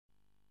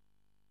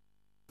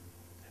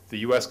the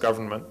US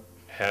government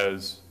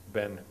has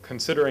been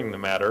considering the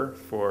matter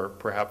for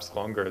perhaps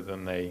longer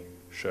than they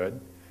should,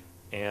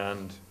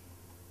 and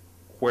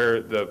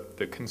where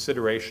the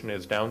consideration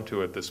is down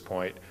to at this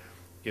point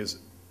is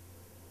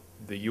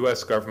the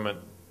US government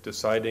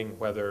deciding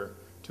whether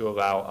to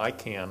allow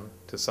ICANN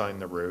to sign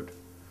the root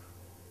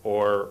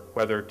or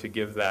whether to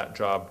give that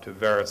job to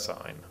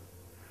VeriSign.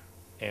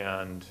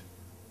 And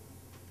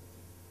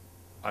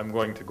I'm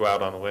going to go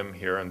out on a limb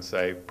here and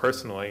say,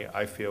 personally,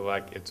 I feel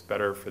like it's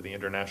better for the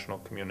international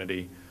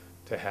community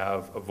to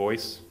have a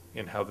voice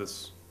in how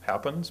this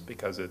happens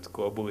because it's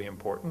globally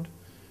important.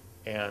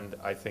 And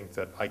I think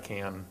that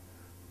ICANN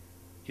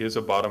is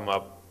a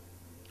bottom-up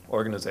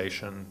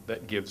organization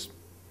that gives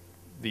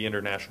the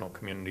international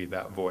community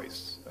that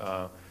voice.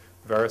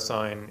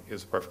 VeriSign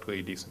is a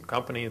perfectly decent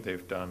company.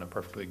 They've done a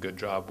perfectly good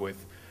job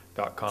with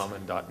 .com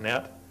and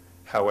 .net.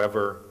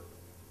 However,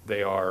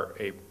 they are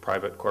a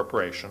private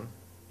corporation,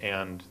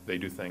 and they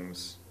do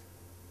things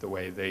the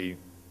way they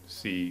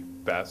see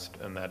best,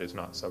 and that is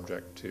not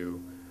subject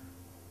to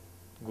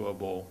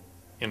global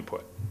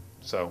input.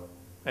 So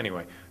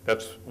anyway,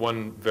 that's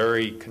one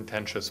very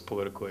contentious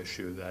political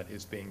issue that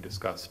is being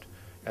discussed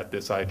at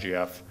this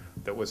IGF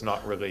that was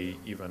not really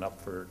even up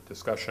for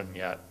discussion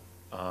yet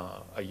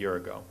a year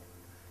ago.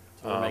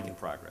 So we're making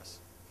progress.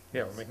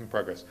 Yeah, we're making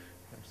progress.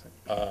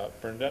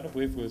 Bernadette, I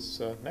believe,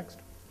 was next.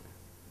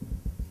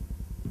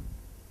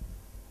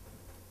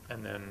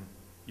 And then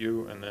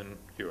you, I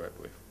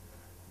believe.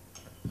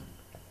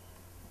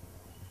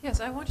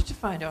 Yes, I wanted to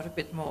find out a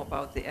bit more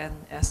about the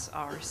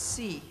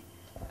NSRC,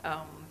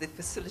 the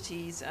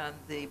facilities and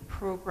the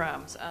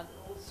programs, and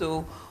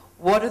also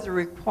what are the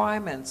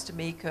requirements to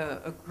make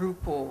a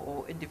group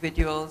or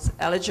individuals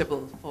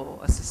eligible for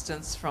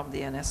assistance from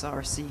the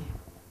NSRC?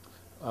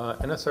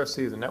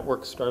 NSRC, the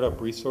Network Startup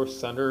Resource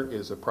Center,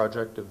 is a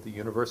project of the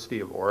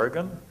University of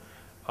Oregon.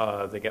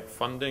 They get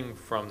funding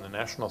from the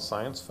National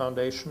Science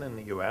Foundation in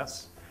the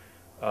US.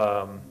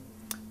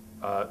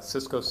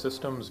 Cisco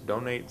Systems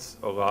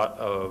donates a lot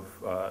of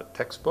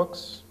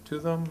textbooks to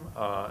them,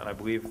 and I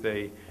believe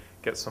they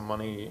get some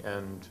money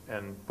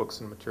and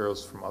books and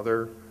materials from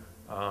other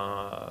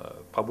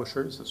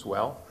publishers as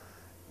well.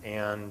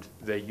 And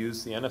they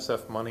use the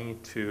NSF money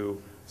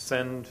to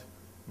send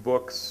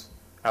books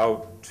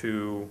out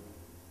to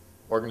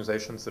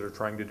organizations that are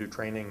trying to do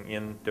training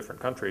in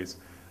different countries.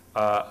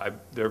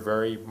 They're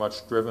very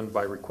much driven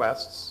by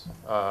requests.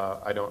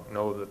 I don't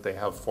know that they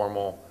have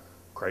formal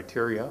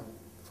criteria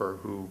for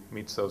who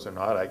meets those or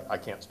not. I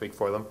can't speak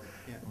for them.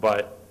 Yeah.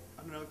 But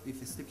I don't know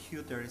if Steve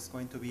Hutter is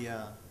going to be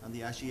on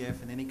the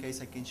IGF. In any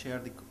case, I can share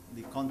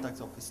the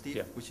contacts of Steve,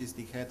 yeah, which is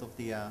the head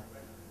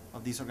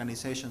of this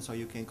organization, so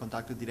you can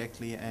contact him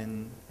directly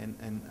and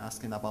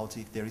ask him about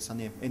if there is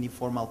any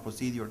formal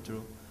procedure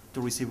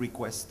to receive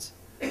requests.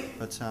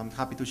 But I'm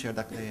happy to share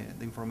the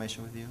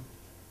information with you.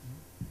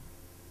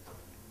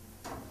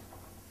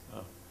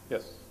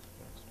 Yes.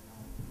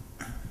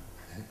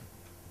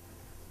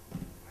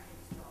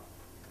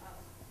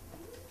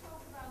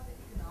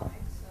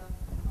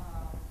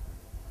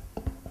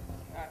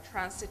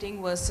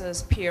 Transiting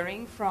versus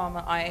peering from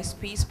an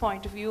ISP's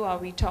point of view? Are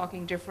we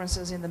talking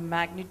differences in the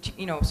magnitude,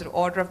 sort of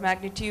order of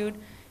magnitude?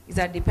 Is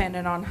that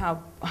dependent on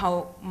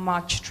how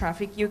much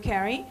traffic you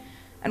carry?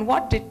 And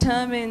what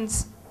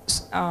determines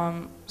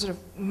sort of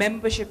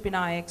membership in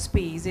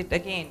IXP? Is it,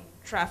 again,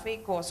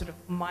 traffic or sort of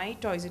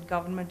might, or is it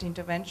government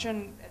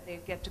intervention? They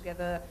get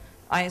together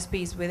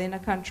ISPs within a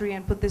country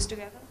and put this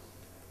together?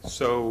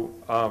 So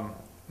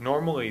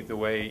normally the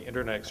way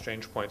internet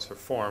exchange points are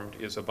formed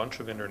is a bunch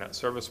of internet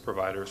service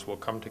providers will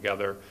come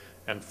together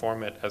and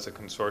form it as a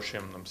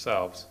consortium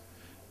themselves.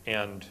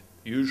 And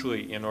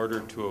usually in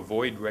order to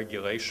avoid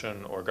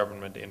regulation or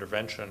government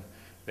intervention,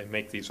 they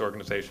make these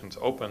organizations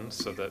open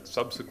so that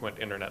subsequent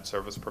internet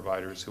service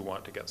providers who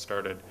want to get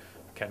started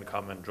can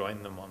come and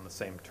join them on the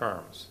same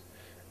terms.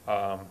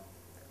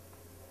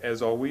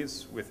 As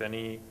always, with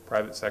any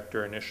private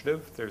sector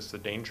initiative, there's the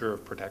danger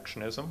of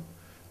protectionism,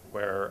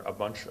 where a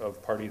bunch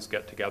of parties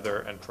get together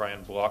and try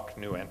and block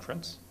new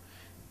entrants.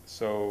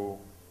 So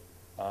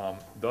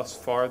thus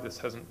far, this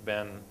hasn't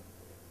been,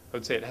 I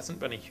would say it hasn't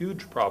been a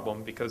huge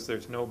problem because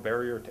there's no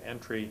barrier to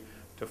entry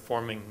to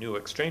forming new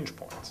exchange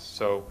points.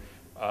 So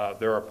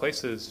there are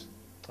places,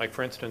 like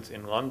for instance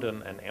in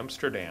London and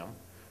Amsterdam,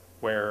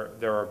 where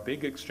there are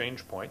big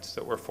exchange points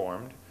that were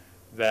formed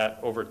that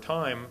over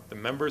time the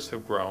members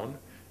have grown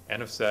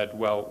and have said,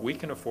 well, we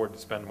can afford to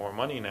spend more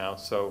money now,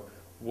 so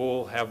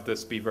we'll have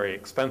this be very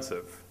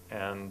expensive.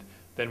 And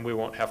then we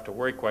won't have to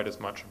worry quite as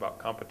much about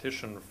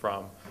competition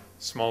from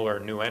smaller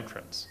new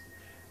entrants.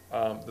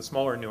 The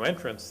smaller new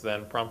entrants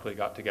then promptly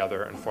got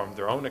together and formed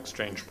their own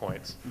exchange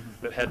points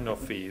that had no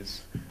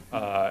fees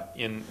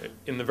in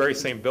the very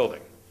same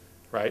building,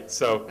 right?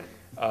 So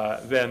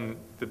then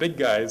the big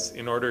guys,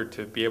 in order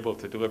to be able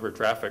to deliver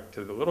traffic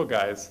to the little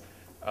guys,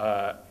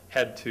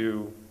 had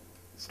to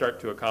start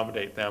to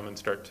accommodate them and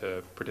start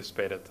to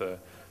participate at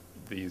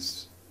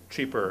these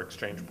cheaper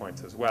exchange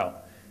points as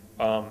well.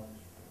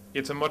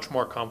 It's a much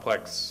more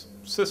complex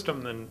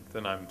system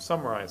than I'm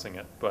summarizing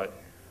it, but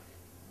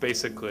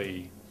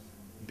basically,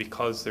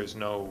 because there's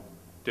no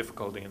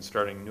difficulty in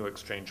starting new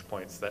exchange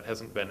points, that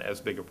hasn't been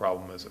as big a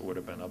problem as it would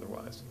have been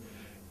otherwise.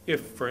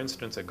 If, for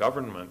instance, a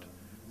government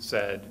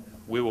said,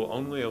 we will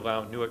only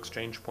allow new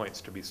exchange points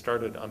to be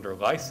started under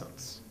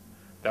license,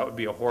 that would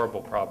be a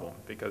horrible problem,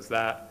 because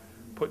that,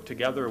 put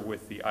together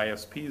with the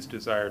ISP's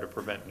desire to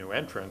prevent new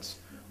entrants,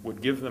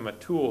 would give them a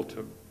tool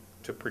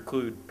to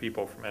preclude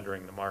people from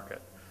entering the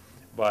market.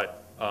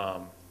 But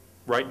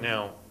right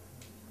now,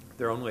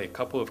 there are only a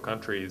couple of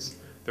countries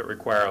that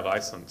require a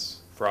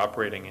license for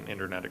operating an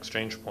internet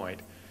exchange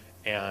point,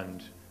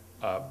 and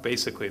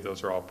basically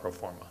those are all pro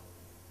forma.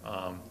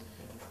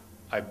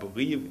 I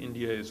believe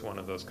India is one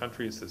of those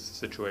countries. This is a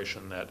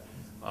situation that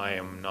I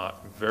am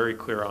not very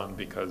clear on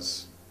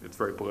because it's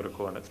very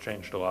political and it's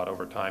changed a lot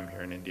over time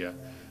here in India.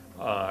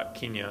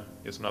 Kenya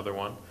is another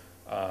one.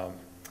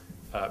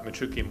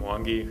 Michuki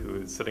Mwangi,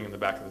 who is sitting in the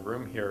back of the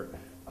room here,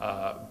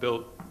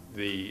 built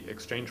the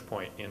exchange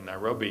point in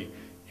Nairobi,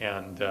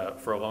 and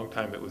for a long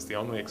time it was the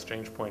only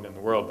exchange point in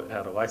the world that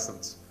had a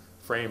license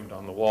framed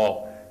on the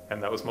wall,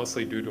 and that was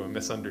mostly due to a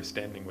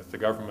misunderstanding with the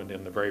government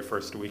in the very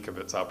first week of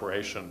its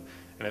operation,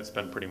 and it's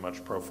been pretty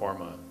much pro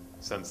forma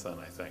since then,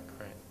 I think,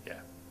 right? Yeah,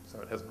 so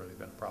it hasn't really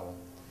been a problem.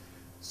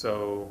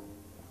 So,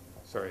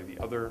 sorry, the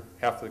other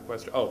half of the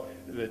question, oh,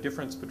 the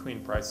difference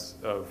between price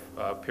of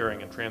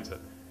peering and transit.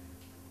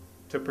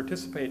 To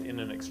participate in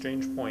an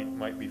exchange point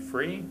might be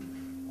free,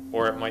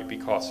 or it might be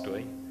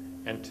costly,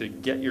 and to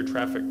get your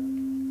traffic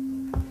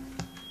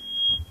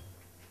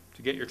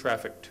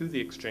to the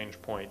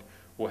exchange point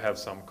will have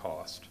some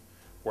cost.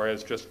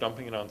 Whereas just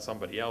dumping it on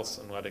somebody else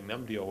and letting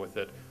them deal with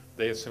it,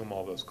 they assume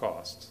all those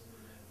costs.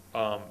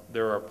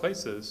 There are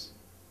places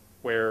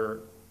where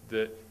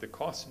the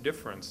cost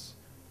difference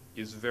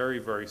is very,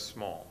 very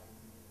small.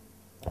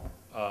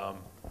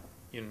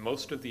 In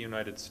most of the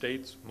United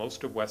States,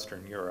 most of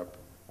Western Europe,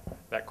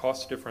 that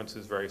cost difference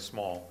is very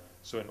small.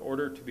 So in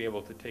order to be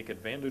able to take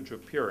advantage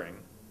of peering,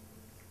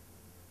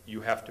 you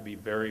have to be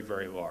very,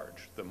 very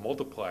large. The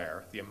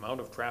multiplier, the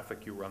amount of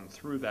traffic you run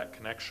through that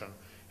connection,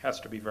 has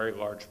to be very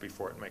large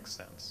before it makes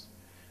sense.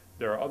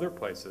 There are other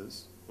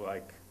places,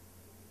 like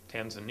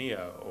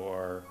Tanzania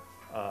or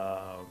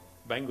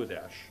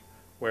Bangladesh,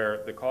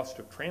 where the cost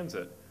of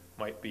transit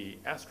might be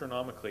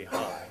astronomically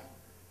high,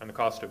 and the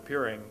cost of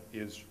peering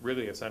is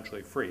really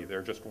essentially free.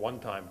 They're just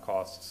one-time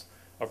costs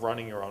of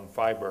running your own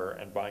fiber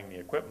and buying the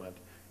equipment,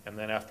 and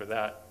then after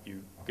that,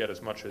 you get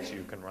as much as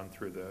you can run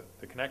through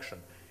the connection.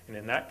 And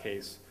in that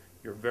case,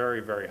 you're very,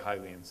 very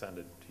highly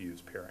incented to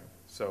use peering.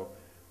 So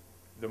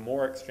the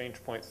more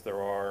exchange points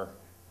there are,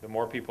 the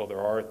more people there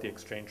are at the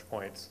exchange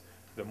points,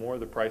 the more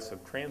the price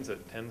of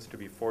transit tends to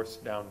be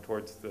forced down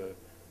towards the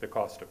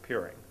cost of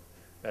peering.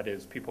 That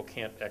is, people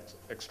can't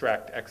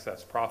extract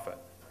excess profit.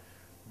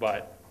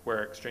 But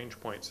where exchange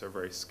points are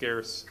very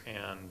scarce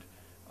and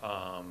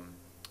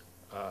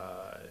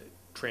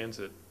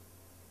transit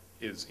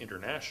is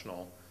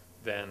international,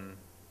 then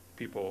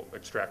people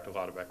extract a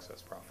lot of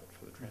excess profit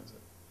for the transit.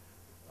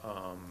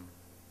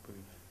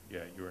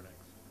 Yeah, you were next.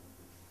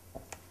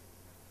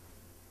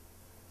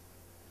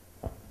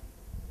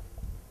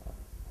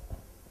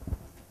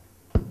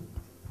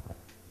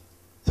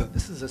 So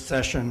this is a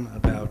session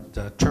about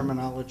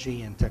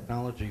terminology and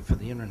technology for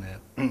the internet.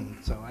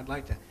 So I'd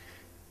like to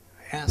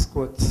ask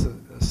what's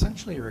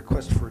essentially a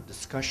request for a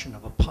discussion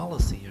of a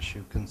policy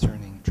issue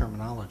concerning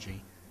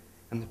terminology.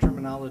 And the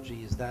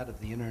terminology is that of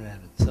the internet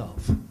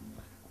itself.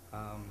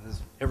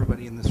 As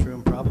everybody in this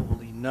room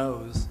probably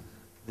knows,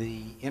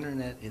 the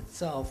internet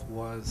itself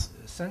was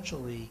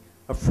essentially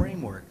a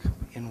framework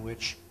in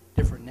which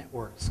different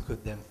networks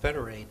could then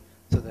federate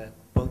so that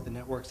both the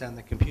networks and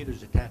the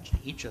computers attached to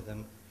each of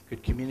them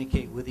could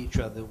communicate with each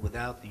other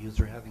without the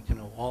user having to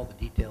know all the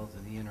details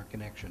of the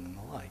interconnection and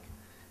the like.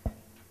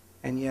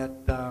 And yet,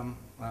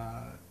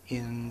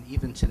 in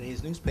even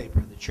today's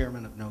newspaper, the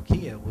chairman of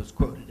Nokia was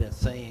quoted as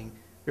saying,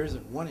 there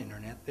isn't one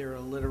internet, there are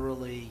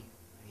literally,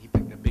 he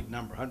picked a big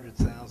number, hundreds,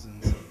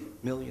 thousands,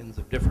 millions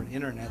of different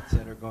internets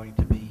that are going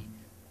to be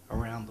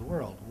around the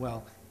world.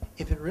 Well,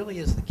 if it really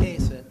is the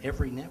case that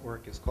every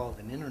network is called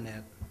an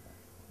internet,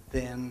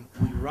 then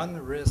we run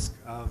the risk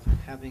of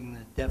having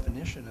the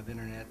definition of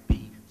internet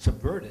be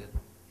subverted.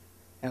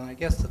 And I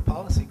guess the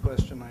policy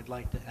question I'd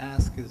like to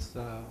ask is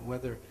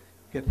whether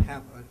we could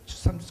have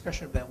some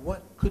discussion about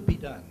what could be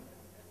done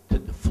to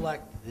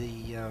deflect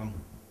the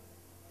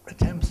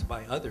attempts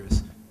by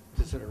others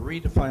to sort of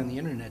redefine the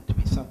internet to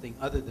be something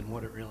other than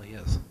what it really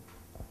is.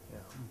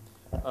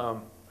 Yeah.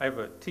 I have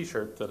a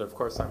t-shirt that of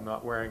course I'm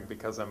not wearing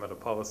because I'm at a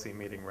policy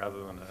meeting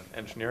rather than an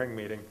engineering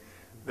meeting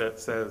that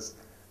says,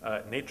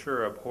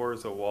 nature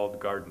abhors a walled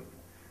garden.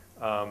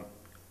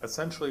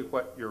 Essentially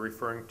what you're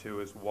referring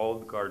to is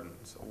walled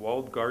gardens. A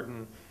walled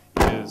garden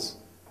is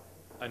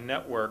a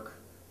network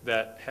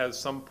that has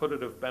some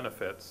putative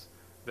benefits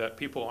that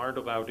people aren't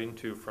allowed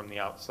into from the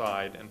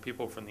outside, and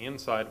people from the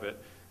inside of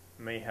it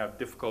may have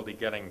difficulty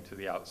getting to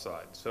the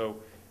outside. So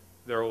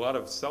there are a lot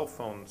of cell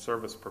phone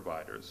service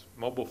providers,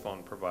 mobile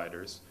phone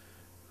providers,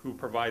 who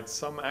provides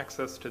some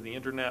access to the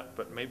internet,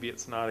 but maybe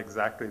it's not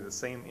exactly the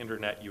same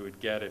internet you would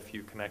get if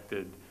you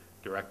connected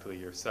directly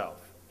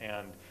yourself.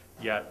 And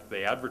yet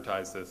they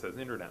advertise this as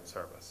internet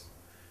service.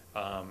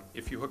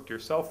 If you hooked your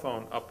cell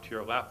phone up to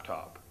your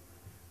laptop,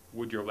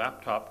 would your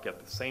laptop get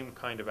the same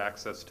kind of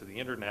access to the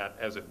internet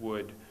as it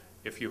would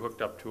if you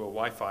hooked up to a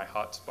Wi-Fi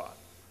hotspot,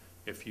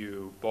 if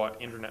you bought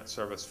internet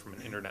service from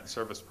an internet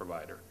service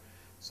provider?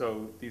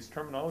 So these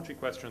terminology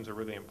questions are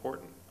really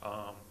important.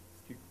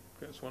 You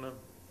guys want to?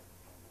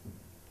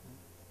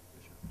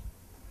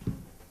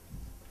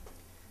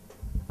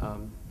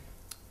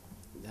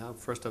 Now,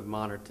 first I'm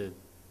honored to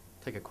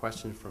take a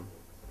question from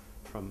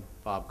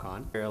Bob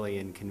Kahn, fairly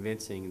in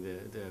convincing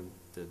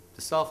the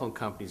cell phone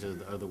companies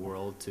of the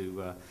world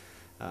to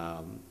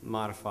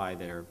modify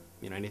their,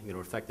 anything that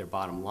will affect their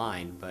bottom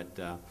line, but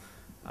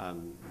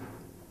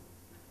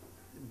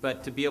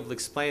to be able to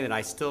explain that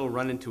I still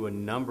run into a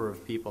number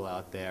of people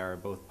out there,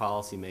 both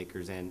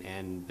policymakers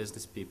and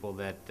business people,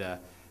 that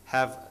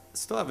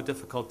still have a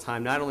difficult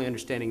time not only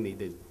understanding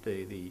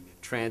the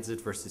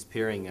transit versus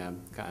peering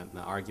kind of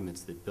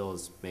arguments that Bill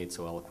has made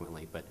so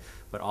eloquently,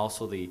 but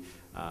also the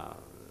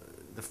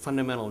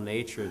fundamental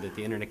nature that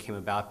the internet came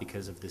about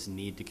because of this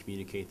need to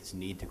communicate, this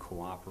need to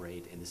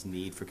cooperate, and this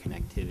need for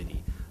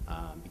connectivity,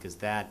 because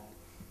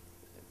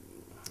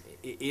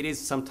it is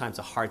sometimes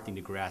a hard thing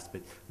to grasp,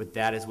 but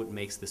that is what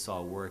makes this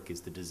all work,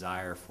 is the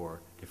desire for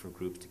different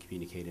groups to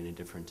communicate in a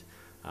different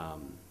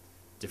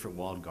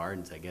walled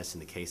gardens, I guess, in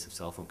the case of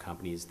cell phone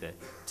companies,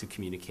 to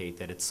communicate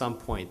that at some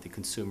point the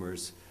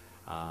consumers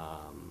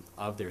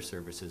of their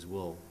services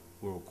will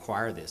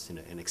require this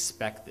and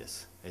expect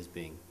this as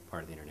being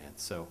part of the internet.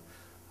 So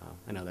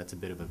I know that's a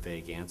bit of a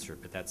vague answer,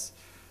 but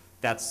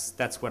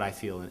that's what I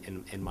feel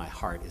in my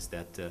heart, is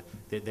that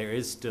there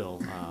is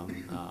still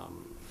a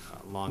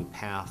long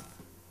path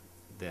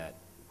that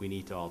we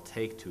need to all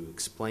take to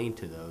explain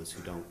to those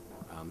who don't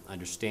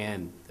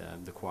understand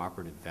the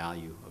cooperative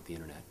value of the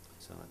internet.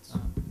 So that's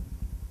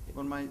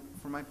from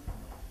my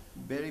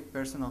very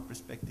personal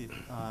perspective,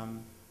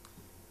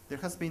 there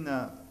has been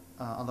a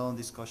lot of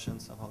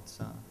discussions about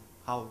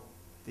how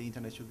the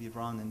internet should be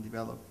run and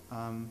developed.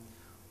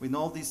 We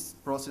know this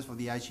process of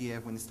the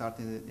IGF when it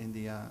started in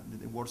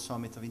the World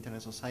Summit of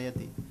Internet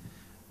Society.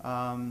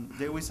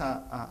 There was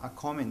a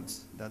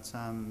comment that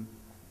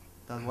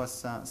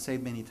was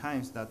said many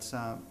times, that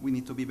we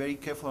need to be very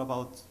careful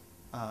about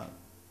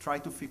try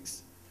to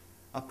fix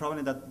a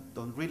problem that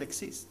don't really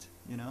exist.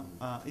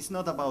 It's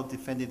not about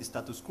defending the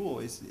status quo.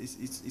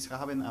 It's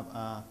having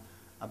a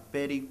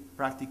very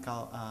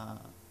practical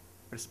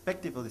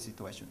perspective of the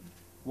situation.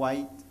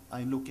 Why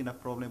I'm looking at a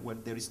problem where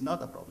there is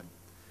not a problem.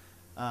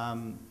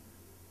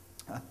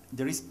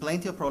 There is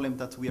plenty of problems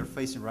that we are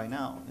facing right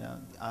now.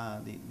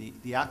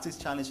 The access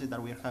challenges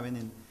that we are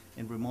having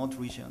in remote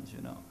regions.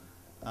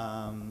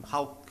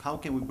 How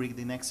can we bring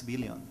the next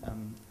billion?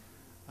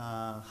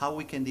 How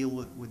we can deal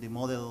with the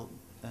model,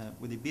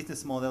 with the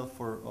business model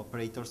for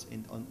operators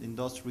in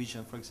those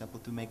regions, for example,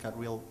 to make a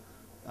real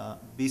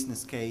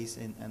business case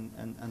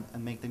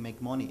and make them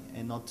make money,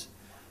 and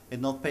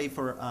not pay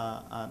for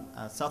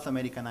a South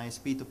American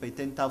ISP to pay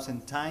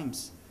 10,000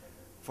 times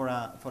for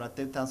a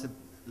 10,000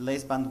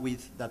 less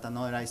bandwidth that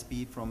another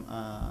ISP from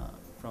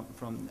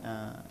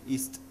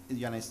East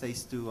United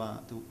States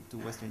to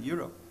Western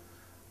Europe.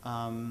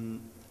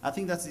 I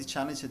think that's the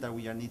challenge that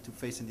we need to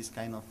face in this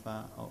kind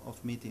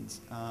of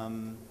meetings.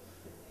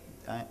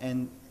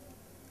 And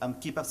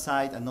keep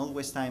aside and not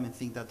waste time and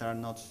think that are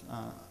not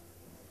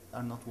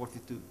worth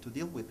it to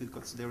deal with,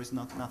 because there is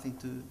nothing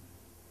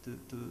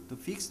to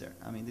fix there.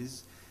 I mean,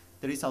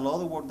 there is a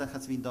lot of work that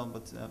has been done,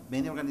 but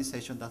many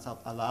organizations that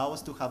allow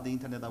us to have the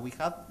internet that we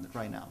have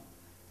right now,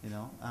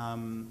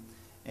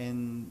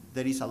 and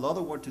there is a lot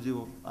of work to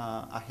do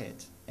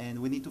ahead, and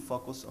we need to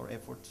focus our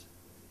efforts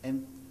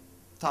and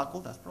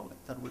tackle that problem,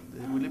 the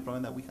really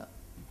problem that we have.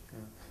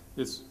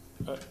 It's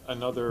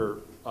another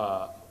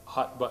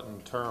hot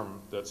button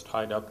term that's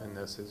tied up in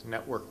this is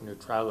network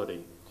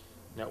neutrality.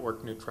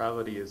 Network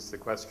neutrality is the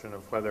question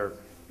of whether,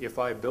 if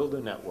I build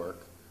a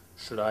network,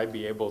 should I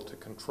be able to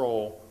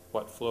control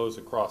what flows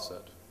across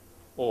it?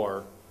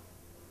 Or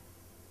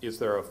is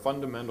there a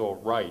fundamental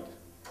right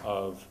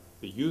of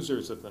the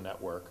users of the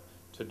network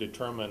to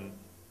determine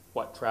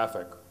what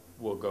traffic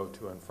will go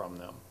to and from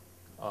them?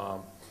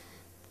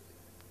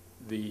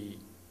 The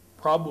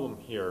problem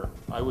here,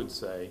 I would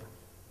say,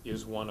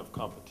 is one of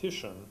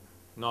competition,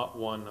 not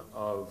one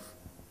of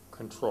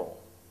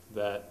control.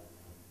 That,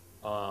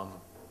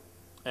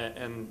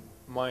 and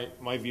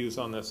my views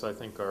on this, I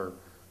think, are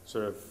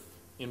sort of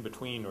in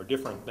between or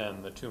different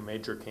than the two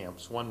major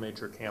camps. One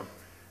major camp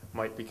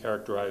might be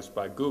characterized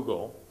by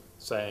Google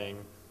saying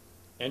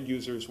end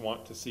users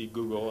want to see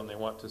Google and they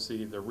want to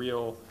see the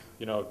real,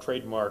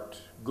 trademarked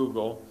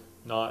Google,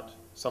 not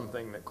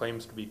something that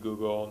claims to be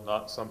Google,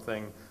 not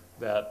something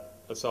that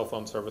a cell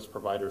phone service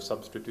provider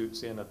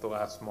substitutes in at the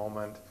last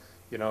moment,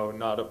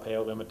 not a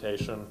pale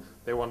imitation.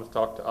 They want to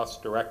talk to us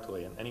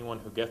directly, and anyone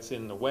who gets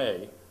in the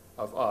way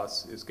of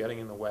us is getting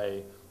in the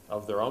way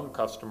of their own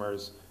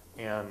customers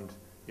and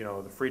you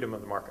know, the freedom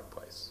of the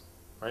marketplace,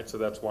 right? So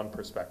that's one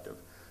perspective.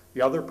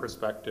 The other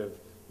perspective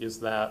is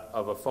that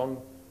of a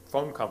phone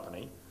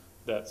company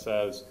that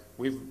says,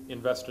 we've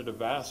invested a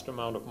vast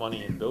amount of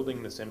money in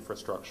building this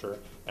infrastructure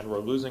and we're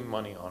losing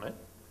money on it,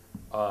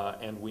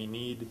 and we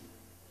need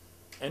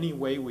any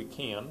way we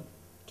can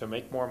to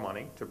make more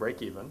money, to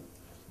break even,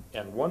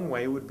 and one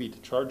way would be to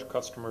charge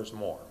customers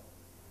more,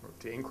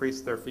 to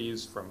increase their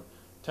fees from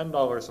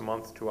 $10 a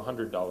month to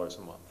 $100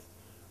 a month.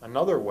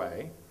 Another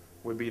way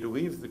would be to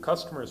leave the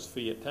customer's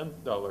fee at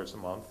 $10 a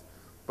month,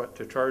 but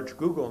to charge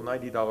Google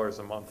 $90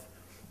 a month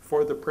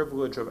for the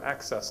privilege of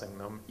accessing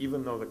them,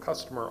 even though the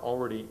customer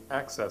already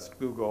accessed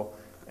Google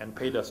and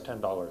paid us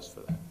 $10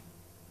 for that,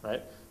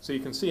 right? So you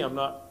can see I'm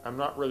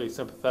not really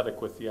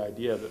sympathetic with the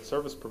idea that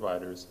service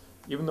providers,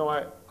 even though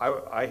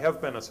I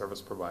have been a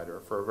service provider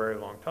for a very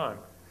long time,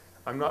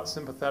 I'm not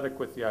sympathetic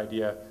with the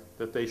idea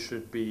that they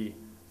should be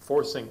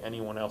forcing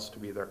anyone else to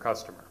be their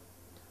customer.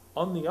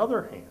 On the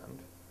other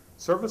hand,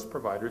 service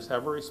providers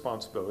have a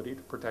responsibility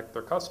to protect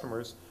their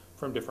customers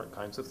from different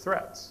kinds of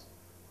threats,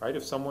 right?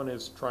 If someone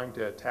is trying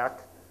to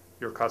attack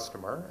your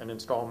customer and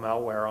install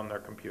malware on their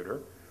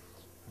computer,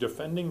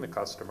 defending the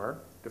customer,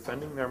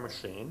 defending their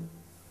machine,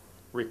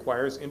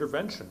 requires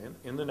intervention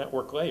in the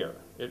network layer.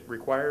 It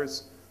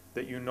requires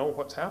that you know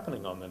what's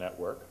happening on the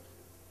network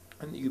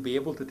and that you be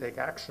able to take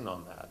action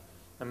on that.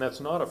 And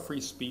that's not a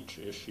free speech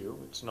issue.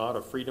 It's not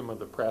a freedom of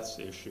the press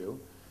issue.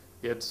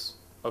 It's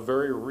a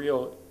very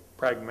real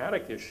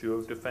pragmatic issue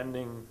of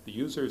defending the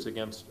users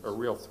against a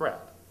real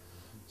threat.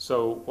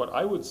 So what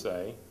I would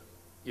say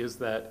is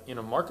that in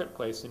a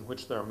marketplace in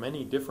which there are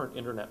many different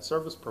internet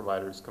service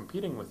providers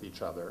competing with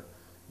each other,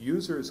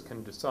 users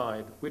can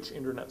decide which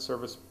internet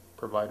service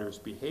provider's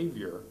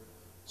behavior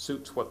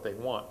suits what they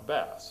want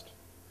best.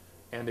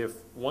 And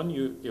if one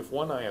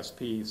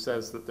ISP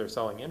says that they're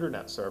selling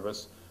internet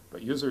service,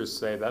 but users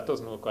say that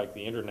doesn't look like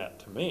the internet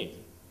to me,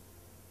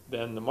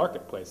 then the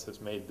marketplace has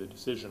made the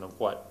decision of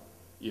what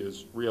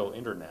is real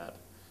internet.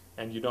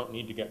 And you don't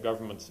need to get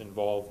governments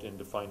involved in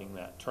defining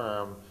that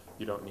term.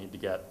 You don't need to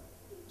get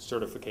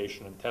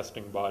certification and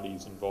testing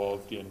bodies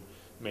involved in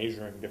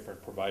measuring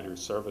different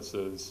providers'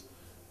 services.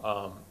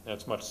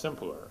 It's much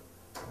simpler.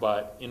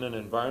 But in an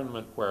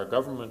environment where a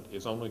government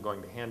is only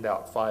going to hand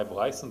out 5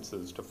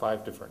 licenses to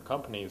 5 different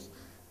companies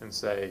and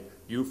say,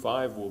 you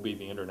 5 will be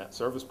the internet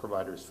service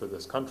providers for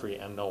this country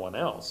and no one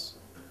else,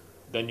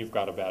 then you've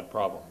got a bad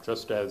problem.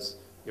 Just as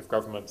if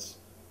governments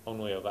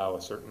only allow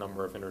a certain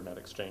number of internet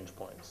exchange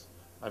points.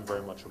 I'm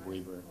very much a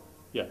believer.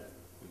 Yeah.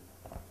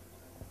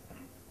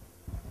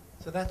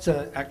 So that's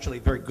actually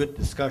a very good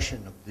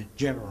discussion of the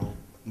general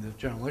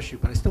issue,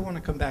 but I still want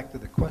to come back to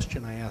the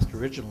question I asked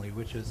originally,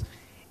 which is,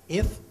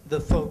 if the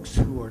folks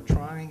who are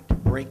trying to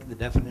break the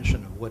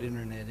definition of what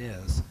internet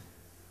is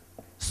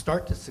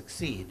start to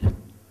succeed,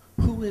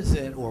 who is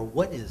it or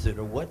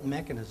what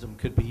mechanism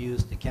could be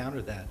used to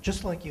counter that?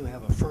 Just like you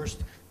have a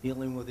first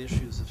dealing with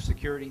issues of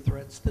security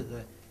threats to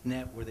the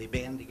net where they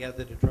band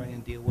together to try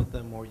and deal with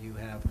them, or you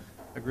have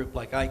a group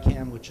like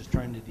ICANN which is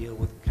trying to deal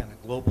with kind of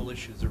global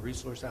issues of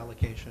resource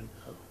allocation.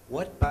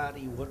 What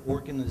body, what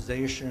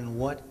organization,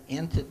 what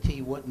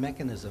entity, what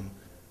mechanism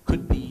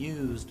could be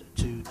used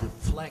to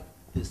deflect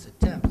this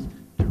attempt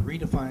to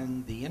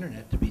redefine the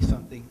internet to be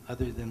something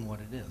other than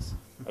what it is?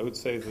 I would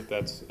say that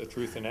that's a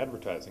truth in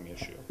advertising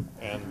issue,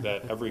 and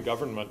that every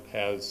government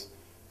has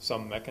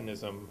some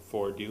mechanism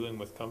for dealing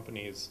with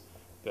companies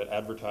that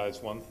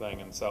advertise one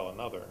thing and sell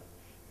another.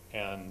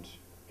 And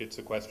it's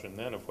a question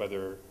then of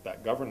whether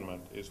that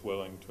government is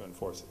willing to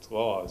enforce its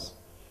laws.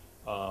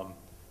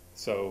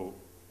 So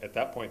at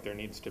that point there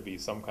needs to be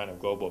some kind of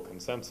global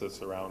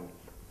consensus around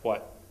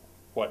what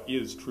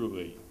is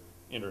truly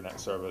internet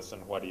service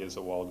and what is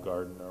a walled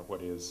garden, or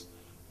what is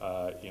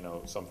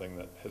something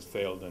that has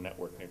failed a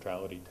network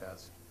neutrality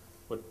test.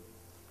 What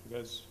you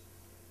guys?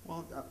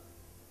 Well,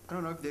 I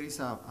don't know if there is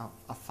a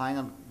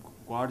final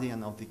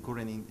guardian of the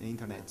current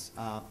internet.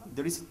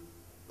 There is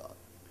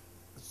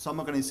some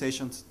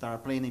organizations that are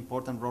playing an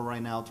important role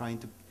right now trying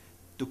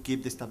to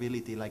keep the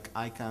stability, like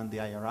ICANN, the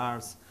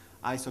IRRs,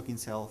 ISOC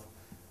itself.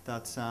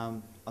 That's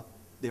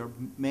their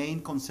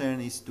main concern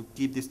is to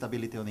keep the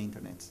stability of the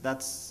internet.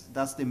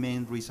 That's the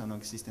main reason of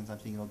existence, I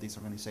think, of these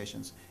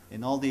organizations.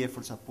 And all the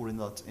efforts are put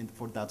in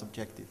for that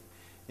objective.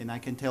 And I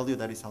can tell you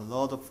there is a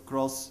lot of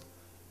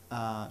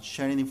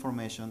sharing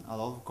information, a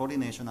lot of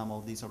coordination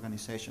among these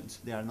organizations.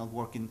 They are not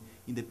working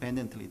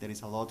independently. There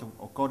is a lot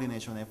of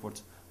coordination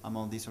efforts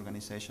among these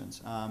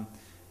organizations.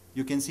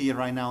 You can see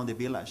right now in the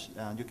village,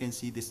 you can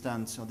see the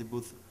stands on the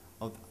booth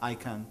of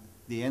ICANN,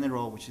 the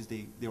NRO, which is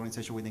the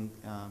organization within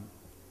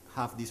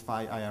have these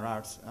 5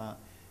 IRRs,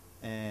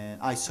 and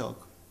ISOC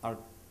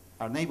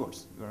are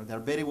neighbors. They're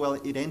very well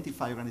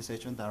identified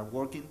organizations that are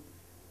working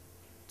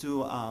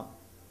to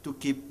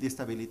keep the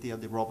stability of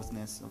the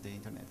robustness of the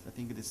internet. I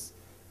think it is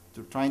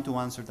trying to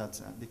answer that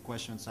the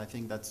questions. I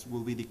think that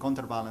will be the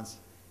counterbalance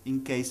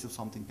in case of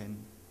something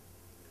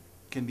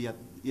can be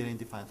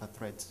identified as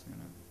threats.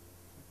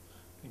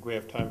 I think we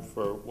have time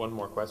for one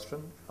more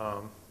question.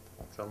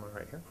 Gentleman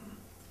right here.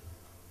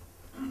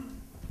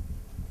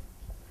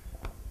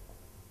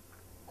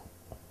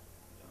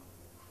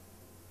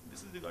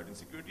 this is regarding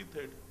security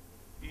threat.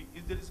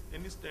 Is there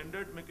any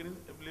standard mechanism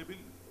available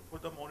for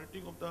the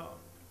monitoring of the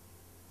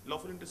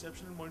lawful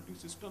interception and monitoring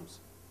systems?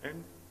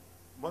 And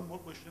one more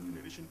question in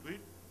addition to it,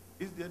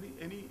 is there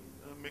any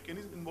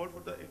mechanism involved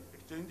for the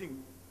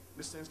exchanging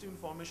this sensitive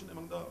information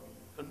among the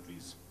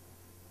countries?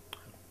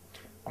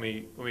 Let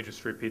me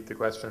just repeat the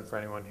question for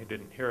anyone who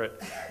didn't hear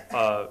it.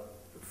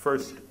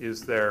 First,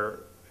 is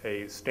there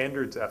a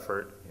standards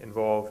effort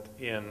involved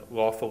in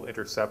lawful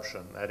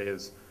interception, that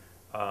is,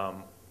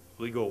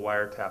 legal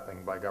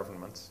wiretapping by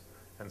governments?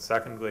 And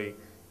secondly,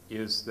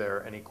 is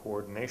there any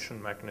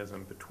coordination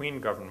mechanism between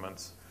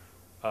governments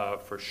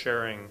for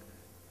sharing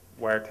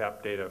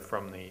wiretap data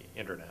from the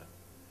internet?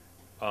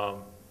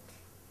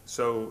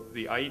 So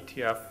the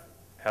IETF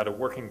had a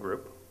working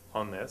group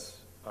on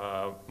this,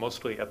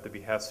 mostly at the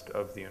behest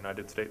of the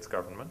United States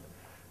government,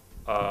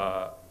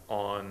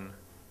 on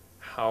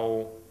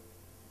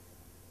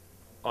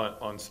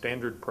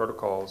standard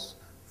protocols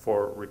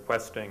for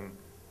requesting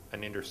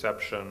an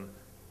interception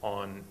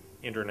on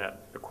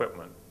internet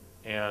equipment.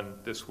 And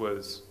this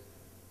was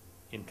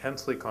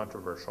intensely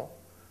controversial.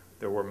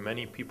 There were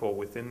many people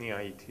within the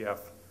IETF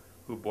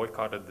who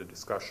boycotted the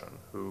discussion,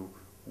 who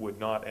would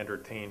not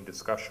entertain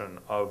discussion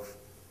of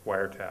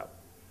wiretap.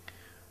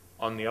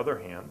 On the other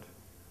hand,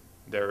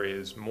 there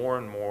is more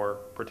and more,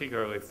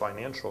 particularly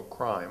financial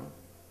crime,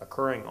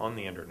 occurring on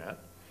the internet.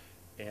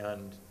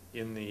 And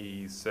in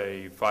the,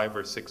 say, 5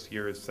 or 6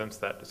 years since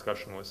that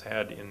discussion was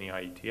had in the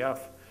IETF,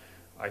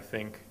 I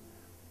think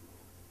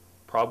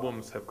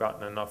problems have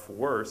gotten enough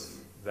worse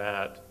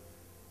that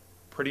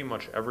pretty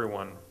much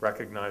everyone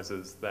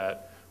recognizes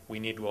that we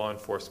need law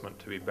enforcement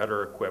to be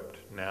better equipped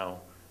now,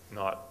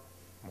 not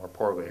more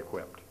poorly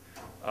equipped.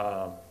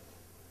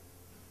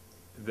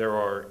 There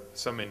are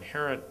some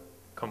inherent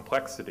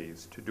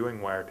complexities to doing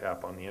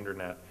wiretap on the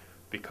internet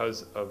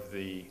because of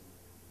the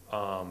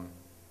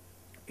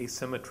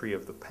asymmetry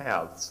of the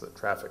paths that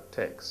traffic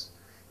takes.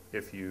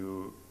 If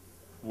you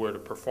were to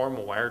perform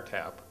a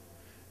wiretap,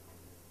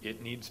 it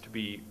needs to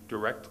be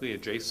directly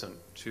adjacent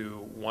to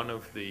one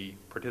of the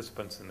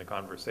participants in the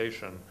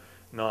conversation,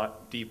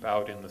 not deep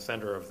out in the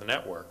center of the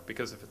network,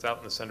 because if it's out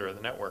in the center of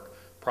the network,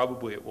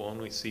 probably it will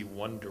only see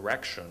one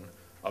direction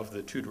of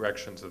the two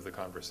directions of the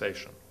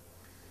conversation.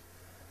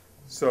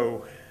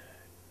 So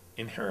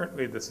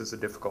inherently, this is a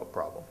difficult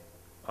problem.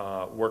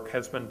 Work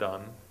has been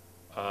done.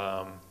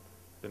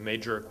 The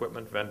major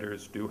equipment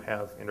vendors do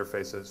have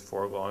interfaces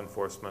for law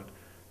enforcement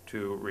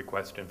to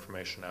request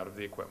information out of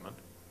the equipment.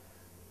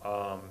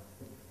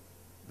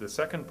 The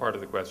second part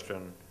of the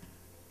question,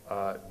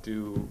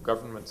 do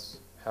governments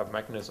have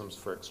mechanisms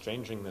for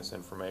exchanging this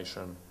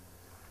information?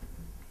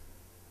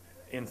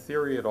 In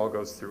theory, it all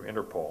goes through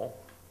Interpol.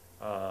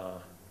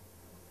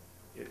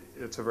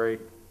 It's a very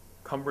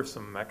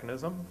cumbersome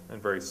mechanism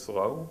and very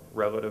slow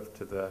relative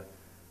to the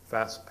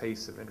fast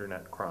pace of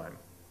internet crime.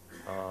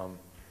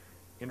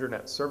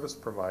 Internet service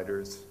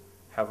providers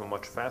have a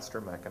much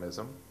faster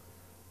mechanism,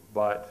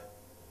 but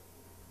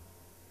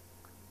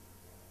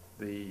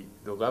the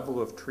level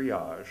of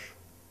triage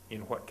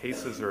in what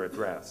cases are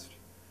addressed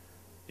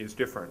is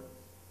different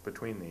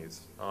between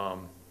these.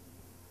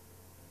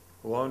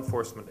 Law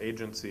enforcement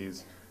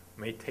agencies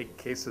may take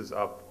cases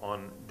up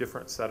on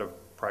different set of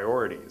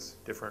priorities,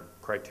 different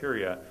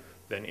criteria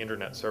than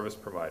internet service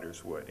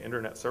providers would.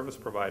 Internet service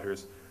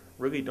providers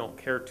really don't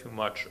care too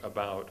much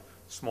about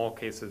small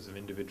cases of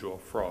individual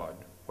fraud.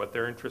 What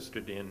they're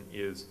interested in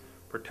is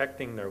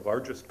protecting their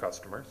largest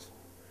customers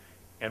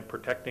and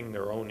protecting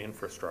their own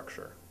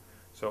infrastructure.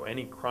 So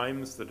any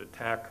crimes that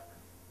attack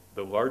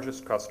the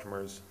largest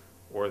customers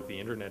or the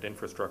internet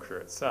infrastructure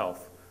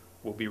itself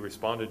will be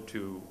responded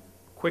to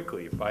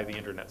quickly by the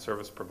internet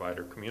service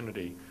provider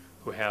community,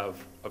 who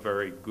have a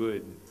very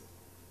good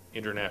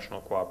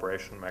international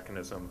cooperation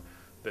mechanism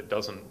that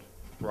doesn't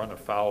run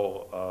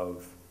afoul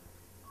of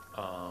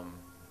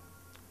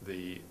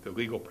the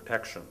legal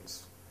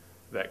protections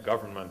that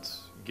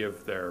governments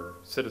give their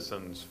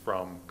citizens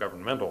from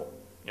governmental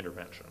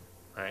intervention,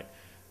 right?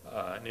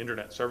 An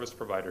internet service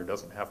provider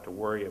doesn't have to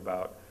worry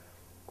about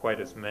quite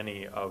as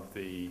many of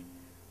the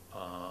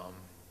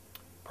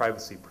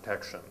privacy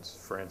protections,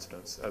 for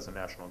instance, as a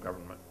national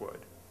government would.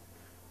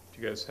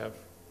 Do you guys have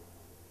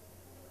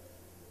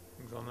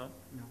things on that?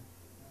 No.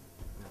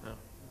 No?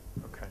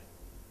 Okay.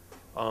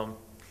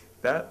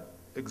 That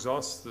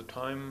exhausts the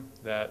time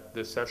that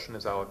this session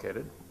is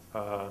allocated.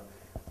 I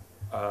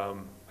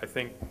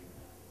think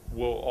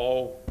we'll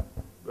all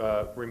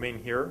remain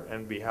here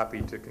and be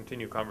happy to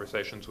continue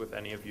conversations with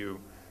any of you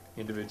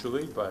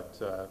individually,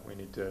 but we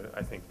need to,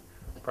 I think,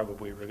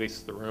 probably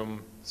release the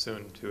room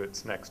soon to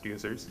its next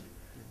users.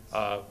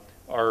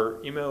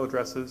 Our email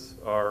addresses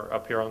are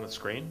up here on the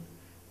screen.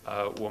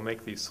 We'll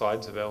make these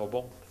slides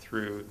available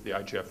through the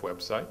IGF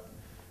website.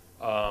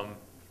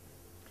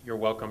 You're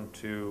welcome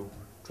to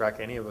track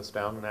any of us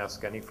down and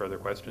ask any further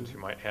questions you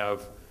might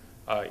have,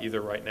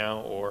 either right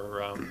now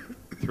or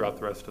throughout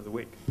the rest of the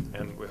week.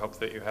 And we hope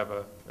that you have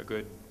a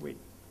good week.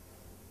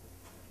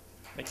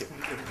 Thank you.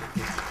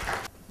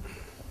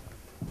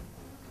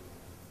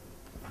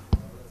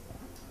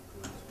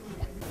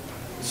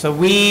 So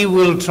we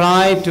will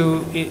try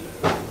to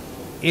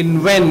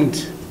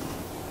invent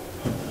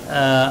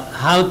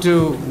how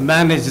to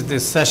manage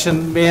this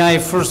session. May I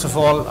first of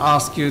all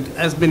ask you,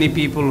 as many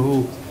people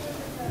who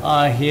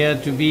are here,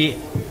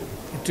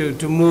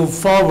 to move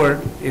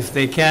forward if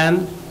they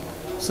can,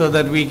 so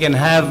that we can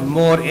have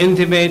more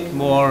intimate,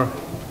 more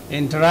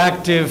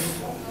interactive,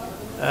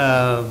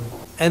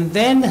 and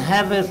then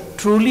have a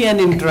truly an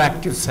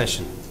interactive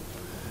session.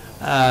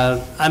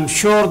 I'm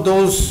sure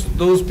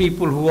those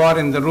people who are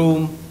in the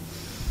room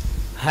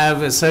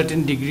have a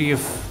certain degree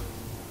of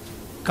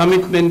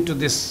commitment to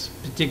this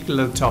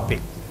particular topic.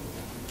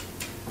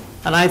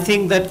 And I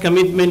think that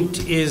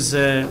commitment is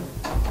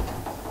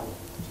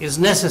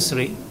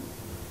necessary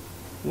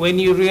when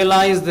you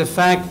realize the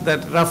fact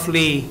that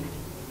roughly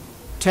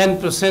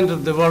 10%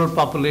 of the world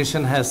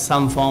population has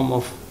some form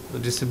of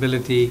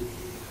disability,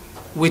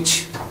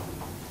 which,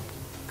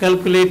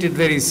 calculated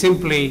very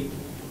simply,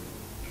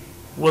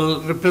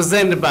 will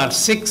represent about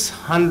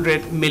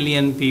 600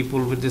 million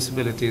people with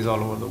disabilities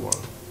all over the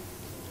world.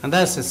 And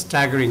that's a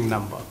staggering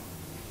number.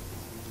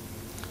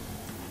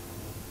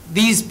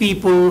 These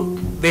people,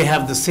 they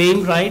have the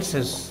same rights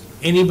as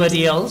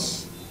anybody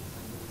else.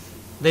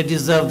 They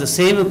deserve the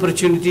same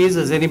opportunities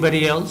as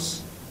anybody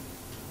else.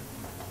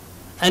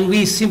 And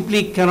we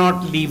simply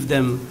cannot leave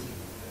them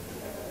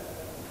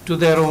to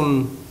their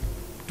own,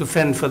 to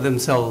fend for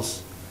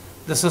themselves.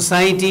 The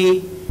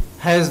society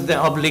has the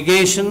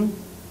obligation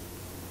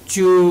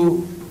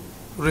to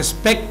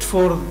respect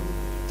for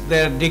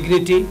their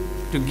dignity,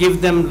 to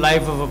give them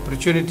life of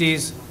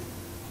opportunities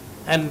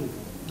and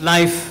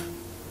life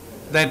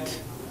that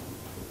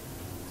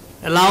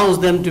allows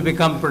them to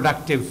become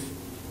productive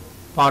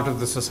part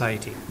of the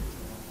society.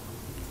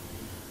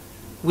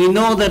 We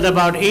know that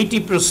about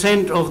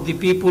 80% of the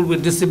people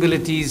with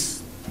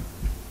disabilities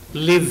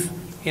live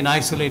in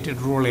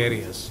isolated rural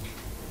areas.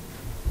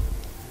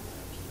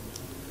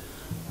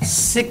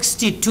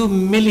 62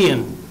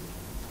 million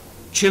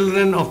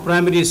children of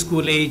primary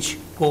school age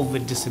cope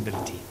with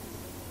disability.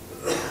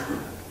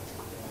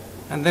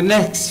 And the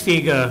next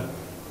figure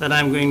that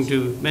I'm going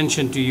to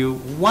mention to you,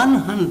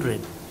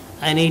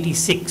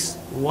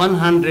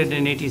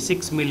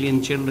 186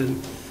 million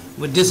children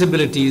with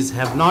disabilities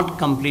have not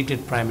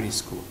completed primary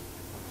school.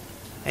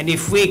 And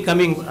if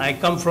I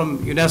come from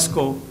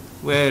UNESCO,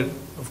 where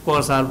of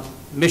course our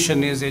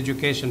mission is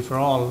education for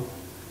all.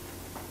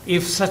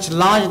 If such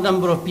large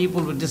number of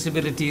people with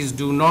disabilities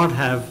do not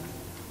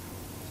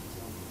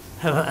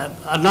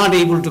are not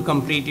able to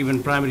complete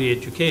even primary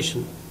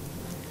education,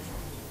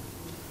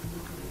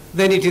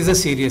 then it is a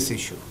serious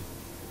issue.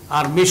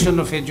 Our mission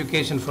of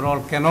education for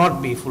all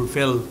cannot be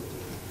fulfilled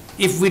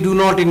if we do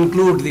not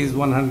include these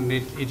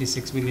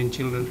 186 million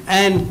children.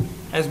 And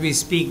as we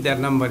speak, their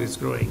number is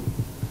growing.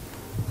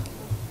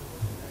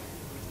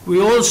 We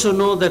also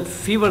know that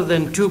fewer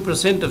than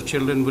 2% of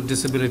children with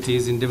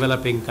disabilities in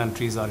developing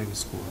countries are in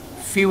school.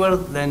 Fewer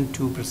than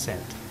 2%.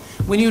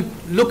 When you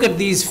look at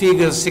these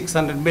figures,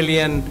 600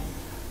 million,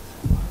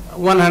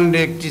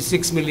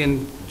 186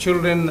 million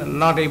children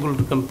not able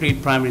to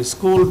complete primary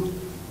school,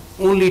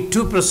 only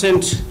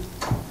 2%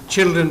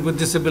 children with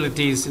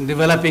disabilities in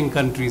developing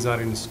countries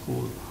are in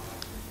school.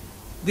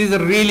 These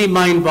are really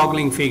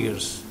mind-boggling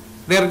figures.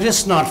 They're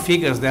just not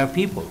figures, they are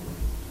people.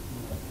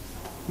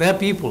 They're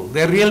people,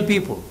 they're real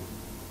people.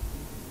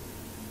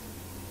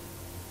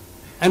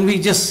 And we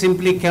just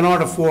simply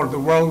cannot afford, the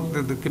world,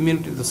 the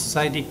community, the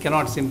society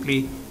cannot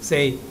simply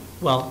say,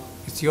 well,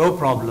 it's your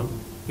problem,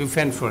 you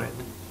fend for it.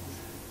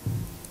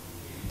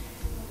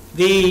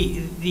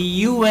 The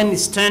UN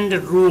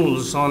standard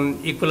rules on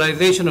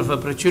equalization of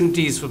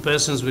opportunities for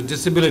persons with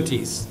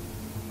disabilities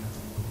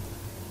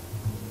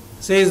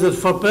says that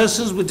for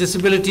persons with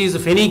disabilities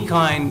of any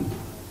kind,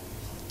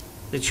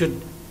 the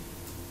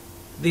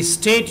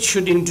state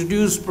should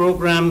introduce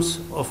programs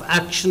of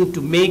action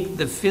to make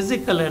the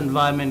physical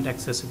environment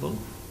accessible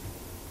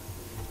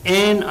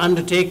and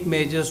undertake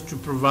measures to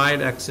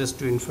provide access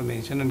to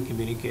information and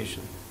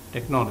communication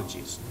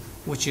technologies,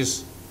 which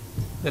is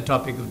the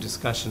topic of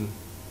discussion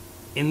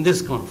in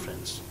this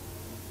conference.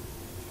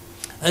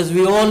 As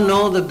we all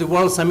know, that the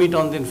World Summit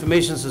on the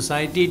Information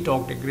Society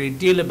talked a great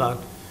deal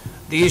about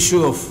the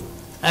issue of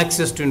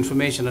access to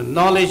information and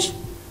knowledge,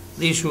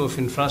 the issue of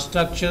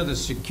infrastructure, the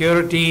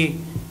security,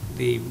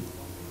 the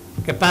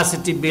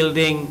capacity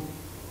building,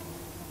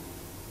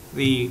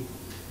 the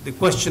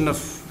question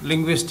of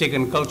linguistic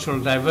and cultural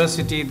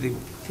diversity, the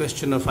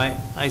question of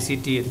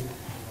ICT,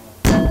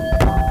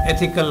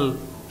 ethical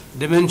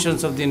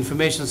dimensions of the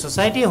information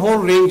society, a whole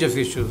range of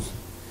issues.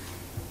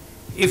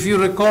 If you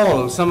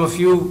recall, some of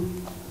you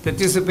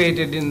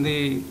participated in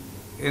the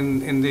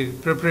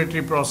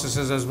preparatory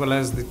processes as well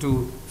as the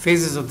two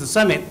phases of the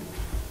summit.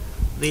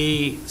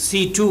 The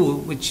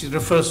C2, which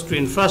refers to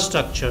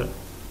infrastructure,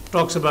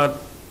 talks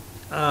about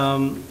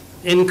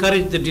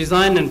encourage the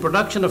design and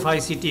production of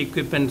ICT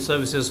equipment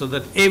services so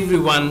that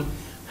everyone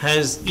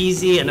has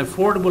easy and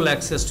affordable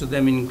access to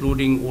them,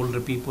 including older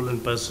people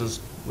and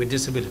persons with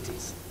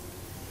disabilities.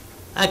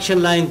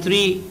 Action line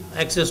 3,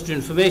 access to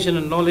information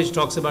and knowledge,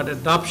 talks about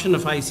adoption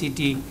of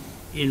ICT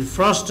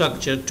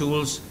infrastructure,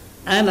 tools,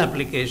 and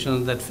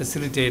applications that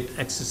facilitate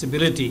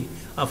accessibility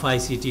of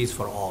ICTs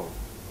for all.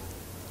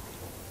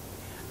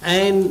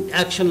 And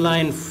action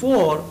line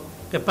 4,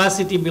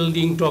 capacity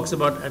building, talks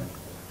about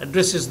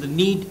addresses the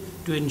need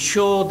to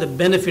ensure the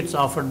benefits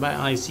offered by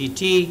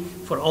ICT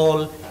for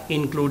all,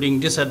 including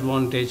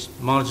disadvantaged,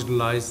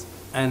 marginalized,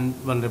 and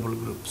vulnerable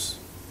groups.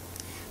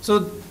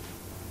 So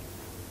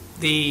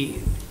the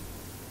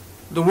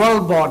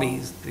world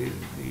bodies,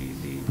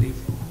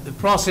 the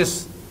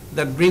process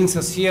that brings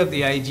us here,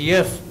 the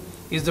IGF,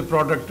 is the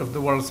product of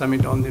the World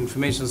Summit on the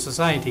Information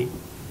Society.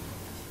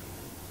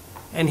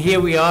 And here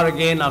we are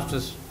again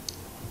after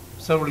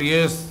several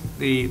years.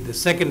 The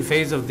second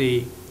phase of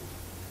the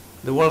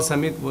World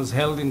Summit was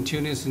held in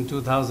Tunis in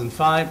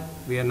 2005.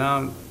 We are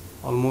now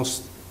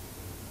almost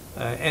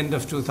end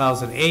of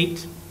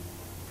 2008.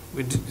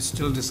 We're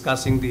still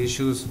discussing the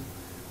issues.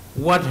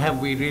 What have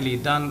we really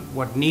done?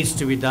 What needs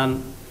to be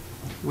done?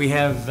 We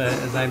have,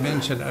 as I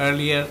mentioned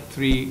earlier,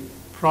 3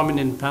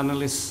 prominent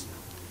panelists.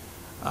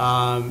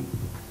 I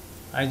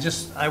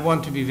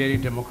want to be very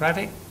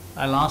democratic.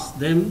 I'll ask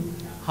them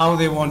how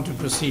they want to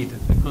proceed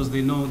because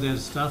they know their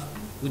stuff.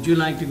 Would you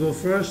like to go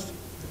first?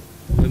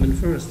 Women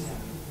first.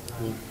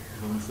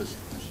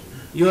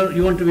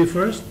 You want to be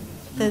first?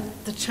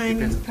 The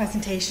Chinese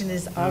presentation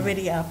is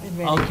already up and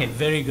ready. Okay,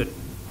 very good.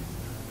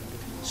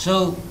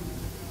 So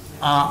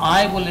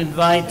I will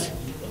invite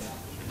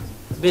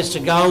Mr.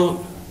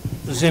 Gao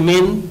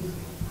Zemin,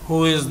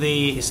 who is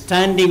the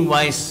standing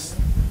vice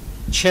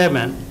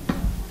chairman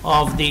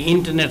of the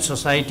Internet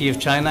Society of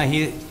China.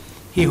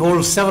 He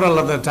holds several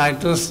other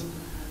titles,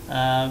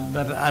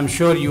 but I'm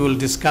sure you will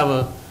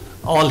discover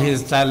all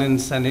his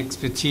talents and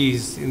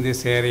expertise in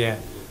this area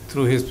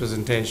through his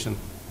presentation.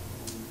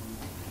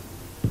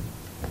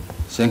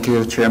 Thank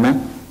you,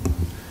 Chairman.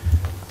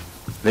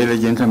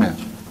 Ladies and gentlemen,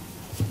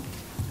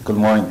 good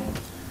morning.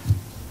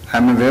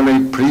 I'm very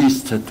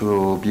pleased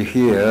to be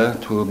here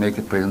to make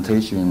a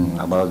presentation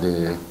about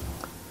the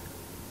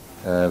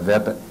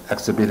web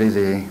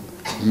accessibility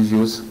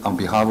issues on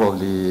behalf of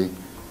the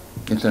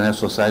Internet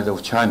Society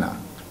of China.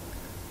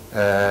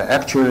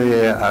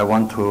 Actually, I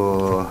want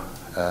to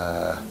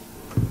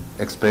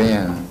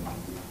explain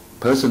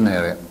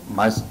personally,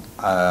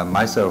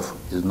 myself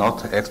is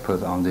not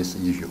expert on this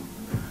issue,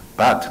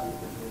 but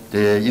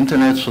the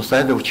Internet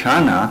Society of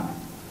China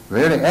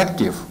very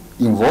active,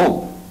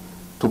 involved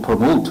to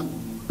promote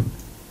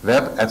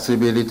web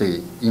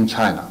accessibility in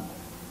China,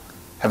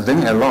 have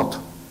done a lot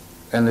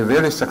and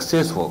very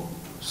successful.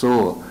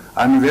 So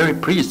I'm very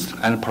pleased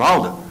and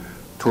proud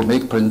to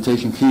make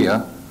presentation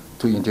here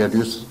to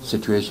introduce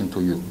situation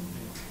to you.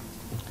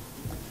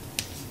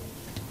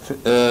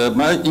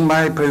 In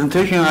my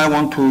presentation, I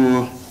want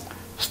to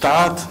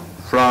start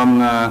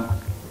from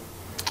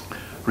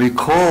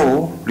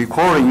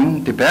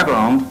recalling the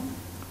background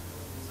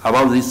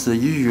about this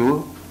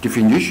issue,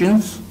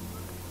 definitions.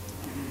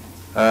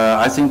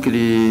 I think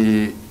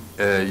you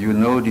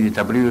know the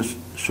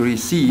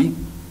W3C,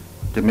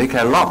 they make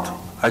a lot.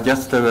 I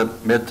just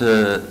met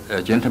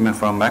a gentleman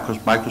from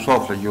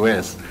Microsoft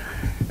US.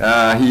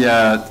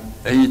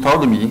 He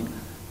told me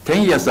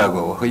 10 years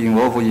ago he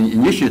involved in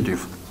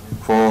initiative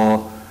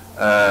for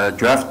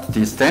draft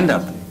the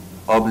standard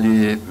of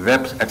the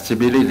web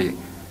accessibility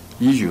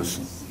issues.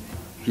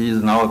 He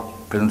is now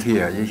present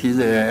here. He's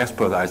an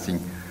expert, I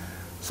think.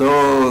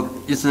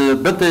 So it's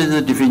but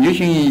the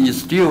definition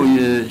is still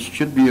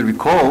should be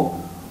recalled.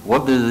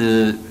 What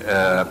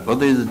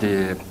is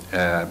the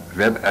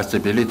web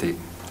accessibility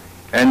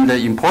and the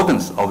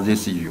importance of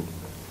this issue?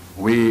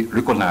 We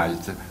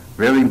recognize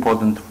very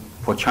important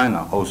for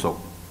China also.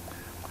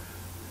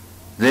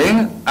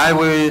 Then I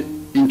will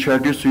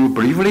introduce you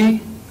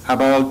briefly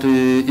about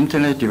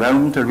internet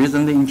development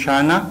recently in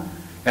China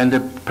and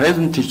the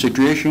present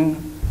situation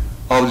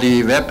of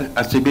the web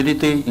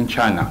accessibility in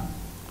China.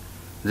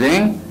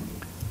 Then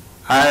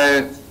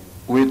I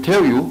will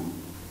tell you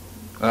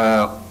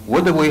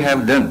what we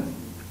have done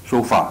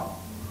so far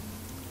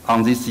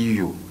on this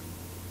issue.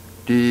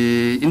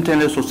 The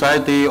Internet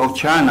Society of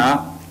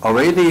China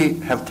already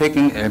have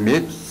taken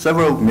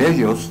several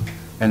measures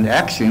and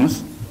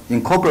actions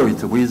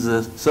incorporated with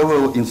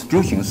several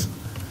institutions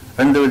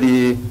under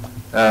the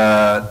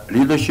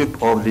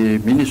leadership of the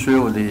Ministry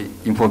of the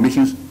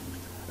Information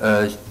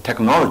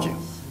Technology.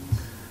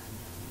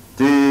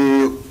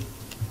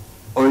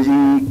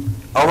 In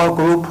our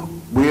group,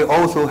 we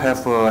also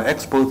have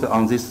experts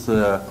on this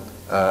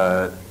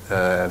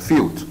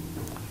field.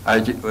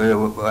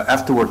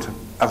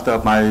 After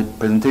my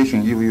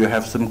presentation, if you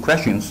have some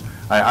questions,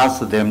 I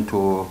ask them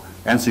to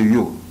answer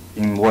you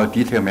in more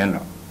detailed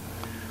manner.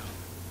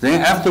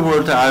 Then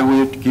afterward, I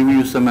will give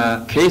you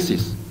some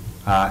cases,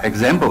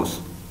 examples.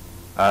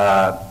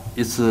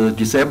 It's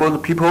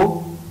disabled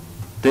people.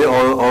 They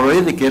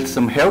already get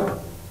some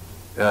help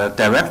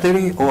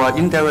directly or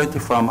indirectly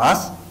from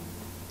us.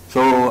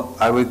 So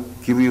I will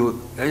give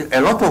you a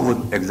lot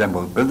of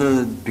examples, but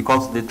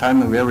because the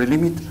time is very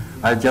limited,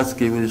 I just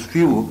give you a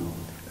few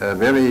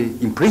very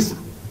impressive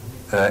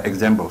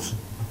examples.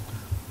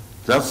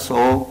 That's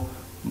all.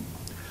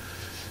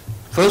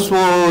 First of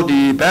all,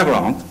 the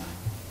background.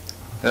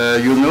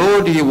 You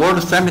know, the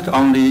World Summit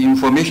on the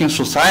Information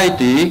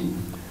Society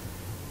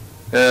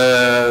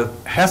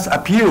has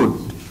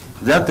appealed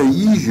that the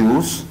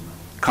issues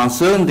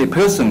concern the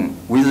person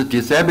with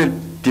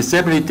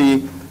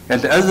disability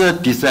and other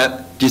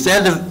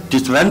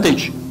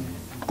disadvantaged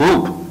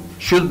group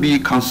should be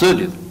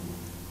considered.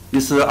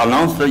 It's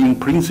announced in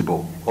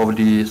principle of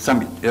the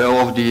summit,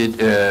 of the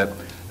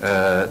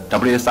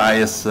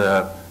WSIS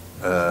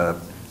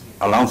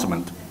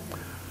announcement.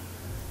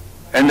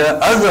 And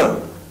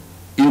other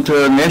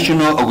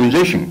international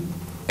organization,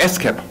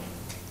 ESCAP,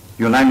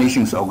 United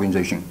Nations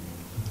Organization,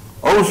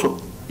 also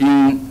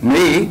in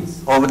May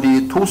of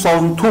the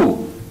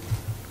 2002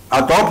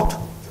 adopt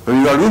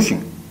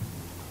resolution.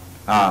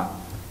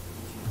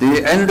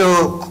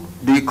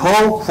 They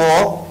call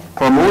for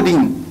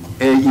promoting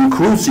an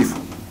inclusive,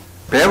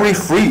 very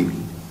free,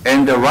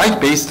 and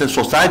right-based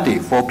society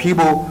for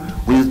people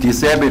with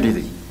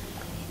disability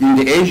in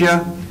the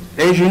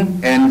Asian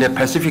and the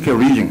Pacific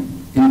region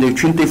in the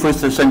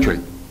 21st century.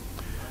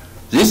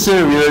 This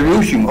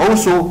resolution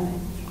also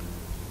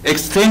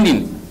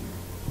extending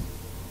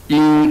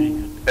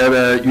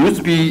used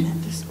to be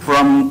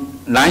from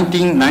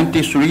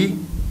 1993,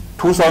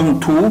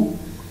 2002,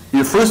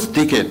 the first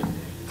decade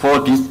for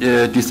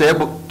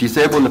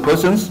disabled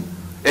persons,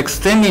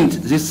 extending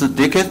this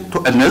decade to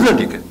another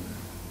decade,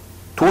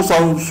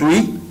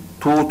 2003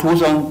 to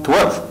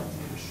 2012.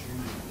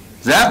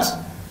 That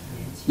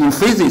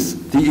emphasizes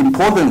the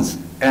importance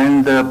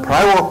and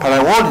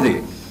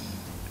priority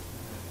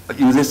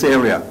in this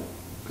area,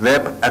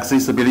 web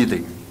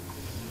accessibility.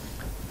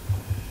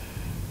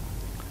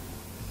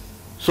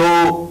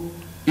 So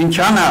in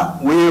China,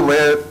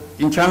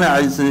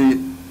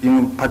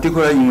 in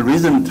particular in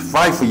recent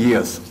 5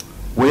 years,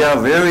 we are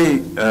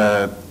very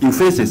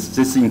emphasize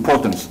this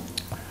importance.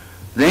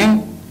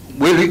 Then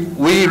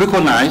we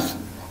recognize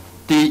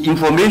the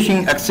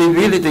information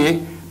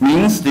accessibility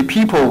means the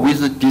people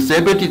with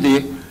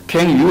disability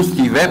can use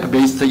the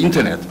web-based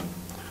internet.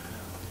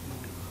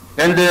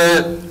 And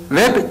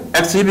web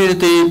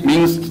accessibility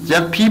means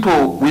that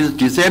people with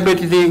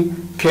disability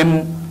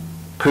can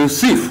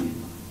perceive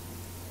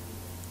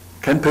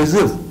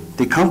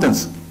the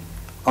contents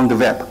on the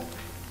web,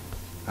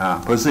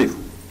 perceive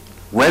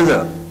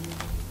whether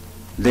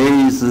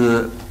there is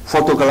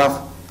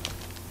photograph,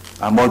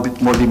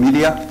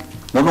 multimedia,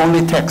 not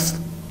only text,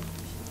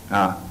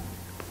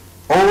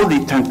 all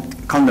the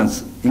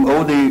contents in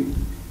all the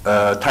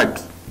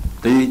types,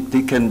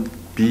 they can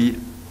be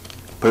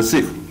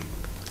perceived.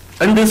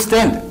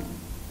 Understand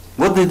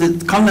what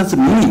the contents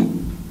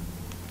mean.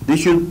 They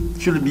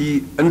should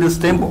be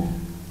understandable.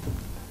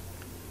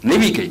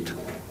 Navigate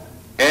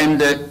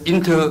and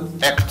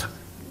interact.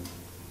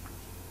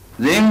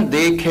 Then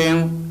they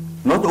can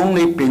not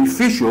only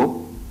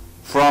beneficial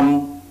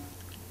from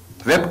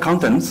web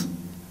contents,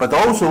 but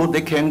also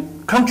they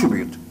can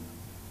contribute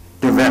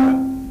the web,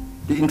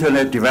 the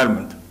internet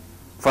development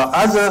for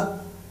other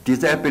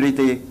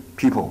disability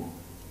people.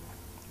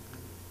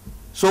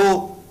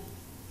 So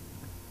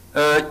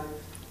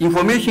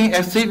information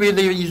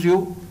accessibility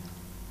issue,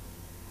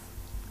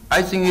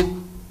 I think it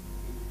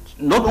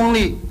not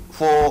only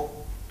for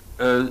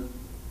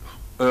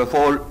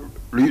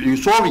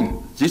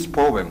resolving this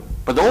problem,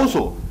 but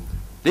also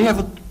they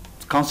have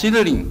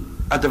considering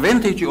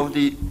advantage of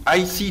the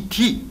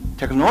ICT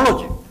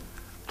technology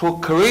to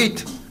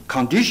create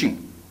condition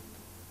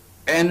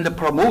and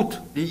promote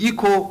the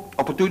equal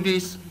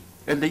opportunities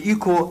and the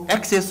equal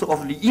access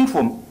of the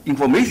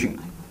information,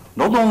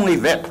 not only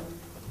web,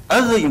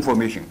 other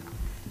information,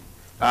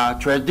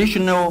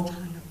 traditional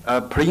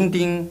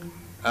printing,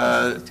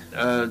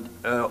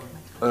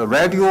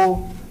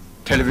 radio,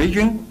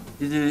 television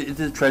is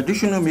a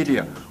traditional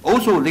media.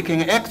 Also, they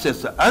can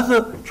access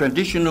other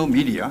traditional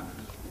media.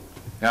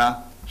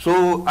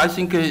 So I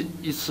think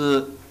it's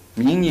a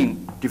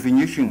meaning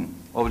definition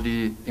of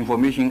the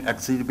information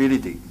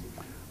accessibility.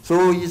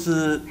 So it's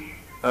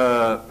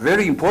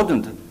very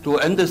important to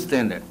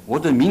understand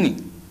what the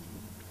meaning.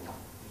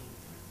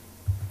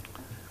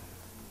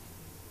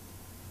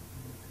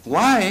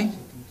 Why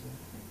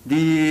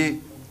the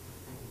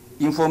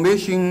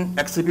information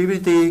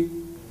accessibility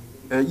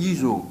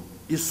issue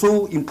is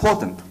so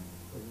important?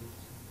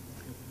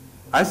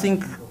 I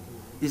think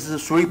it's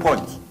 3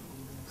 points.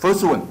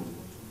 First one,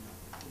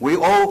 we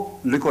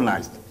all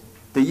recognize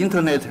the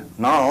internet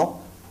now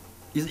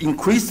is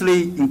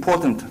increasingly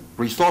important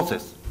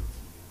resources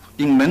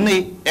in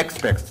many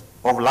aspects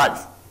of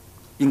life,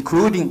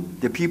 including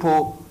the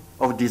people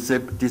of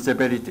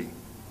disability,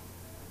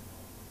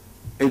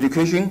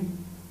 education,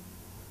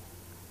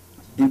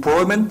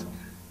 employment,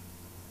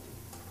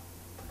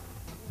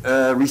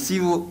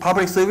 receive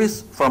public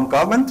service from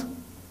government,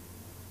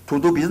 to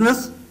do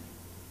business,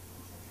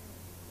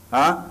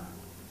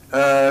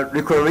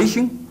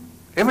 recreation,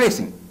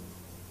 everything.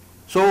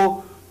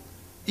 So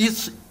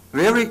it's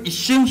very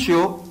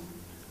essential.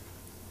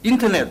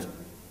 Internet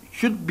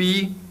should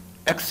be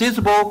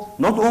accessible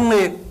not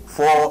only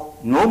for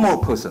normal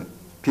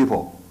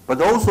people,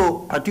 but also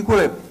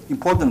particularly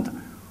important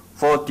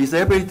for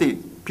disability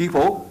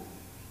people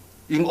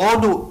in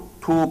order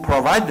to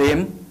provide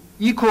them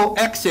equal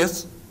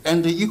access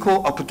and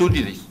equal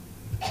opportunities.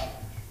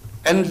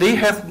 And they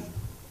have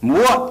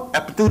more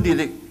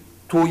opportunity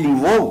to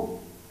involve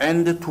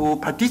and to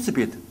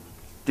participate in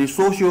the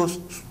social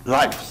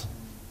lives.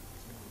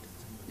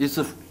 Is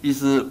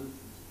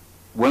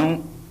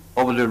one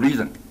of the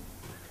reasons.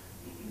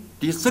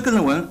 The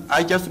second one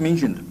I just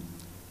mentioned,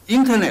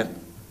 Internet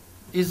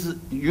is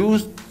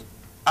used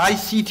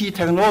ICT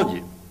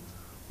technology.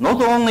 Not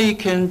only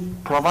can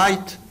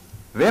provide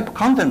web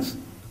contents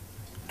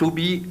to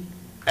be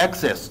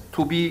accessed,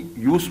 to be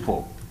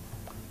useful,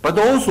 but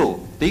also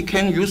they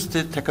can use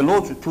the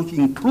technology to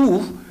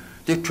improve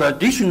the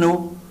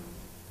traditional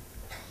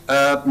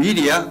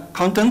media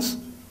contents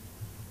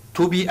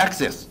to be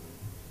accessible,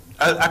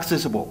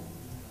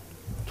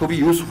 to be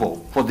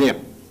useful for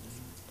them.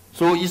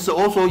 So it's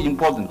also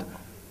important.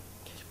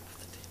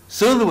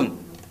 Third one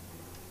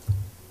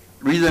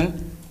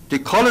reason, the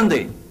current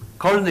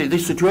the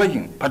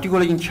situation,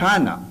 particularly in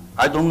China,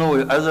 I don't know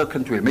other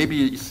country,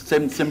 maybe it's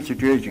same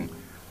situation.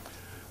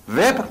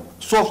 Web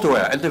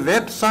software and the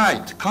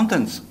website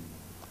contents,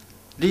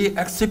 the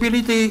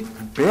accessibility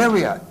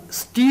barrier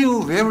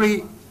still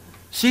very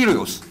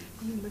serious.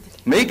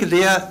 Make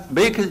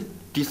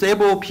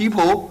disabled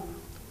people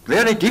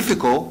very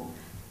difficult,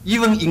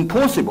 even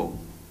impossible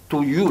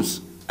to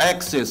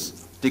access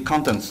the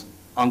contents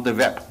on the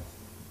web.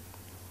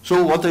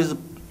 So what is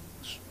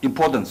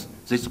importance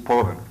this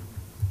problem?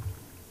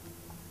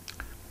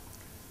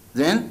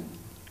 Then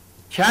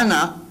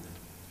China,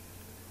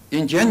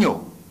 in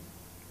general,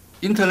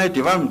 internet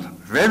development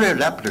very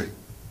rapidly,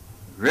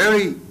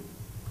 very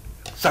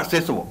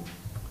successful.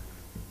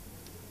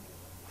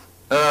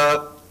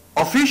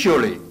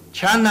 Officially,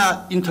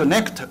 China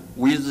interconnect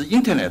with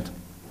internet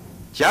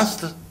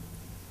just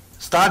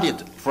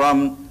started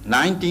from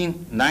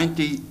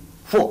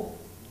 1994.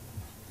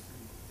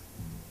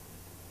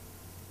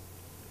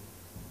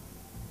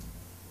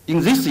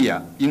 In this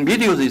year, in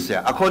middle of this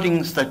year, according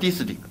to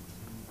statistics,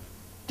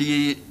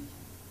 the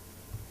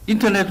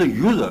internet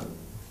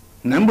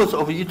numbers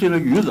of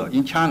internet users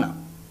in China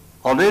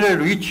already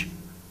reach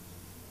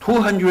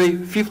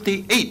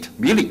 258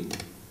 million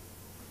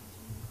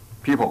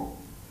people.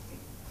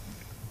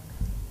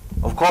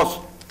 Of course,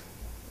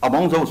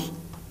 among those,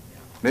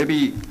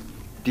 maybe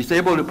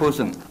disabled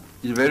person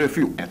is very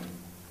few.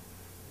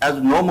 As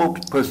a normal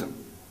person,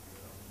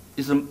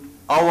 is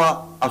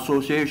our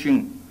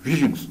association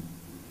visions.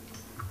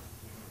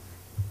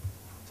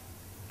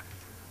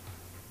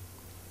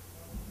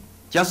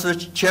 Just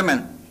as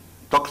Chairman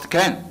Dr.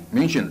 Ken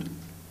mentioned,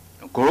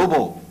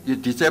 global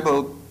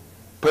disabled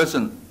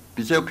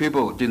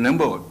people, the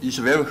number is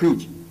very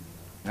huge.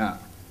 Yeah.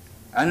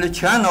 And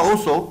China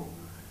also,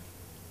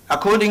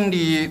 according to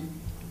the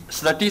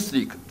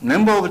statistic,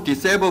 number of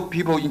disabled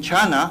people in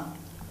China,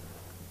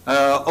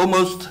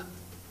 almost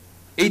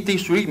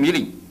 83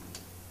 million.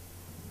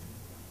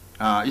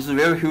 It's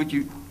very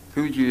huge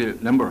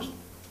numbers.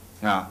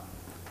 Yeah.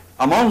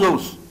 Among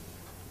those,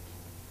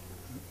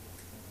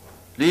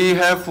 they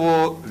have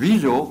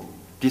visual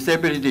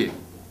disability,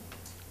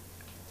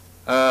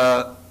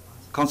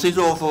 consists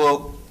of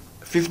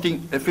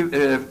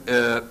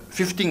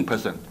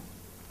 15%,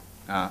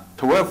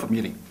 12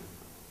 million.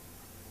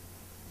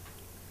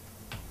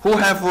 Who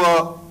have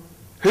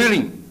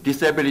hearing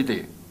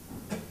disability,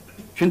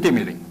 20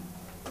 million.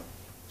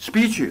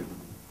 Speech,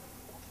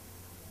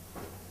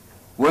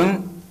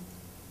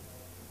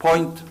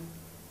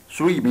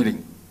 1.3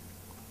 million.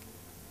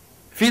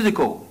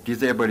 Physical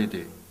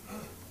disability,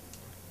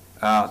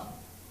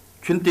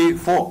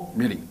 24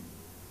 million,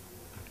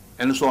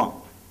 and so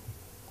on.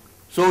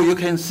 So you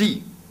can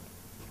see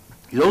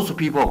those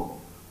people,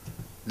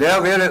 they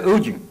are very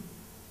urgent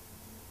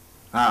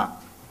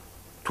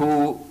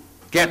to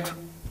get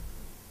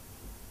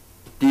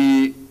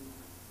the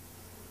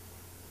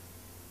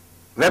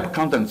web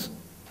contents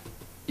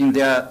in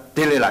their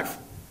daily life,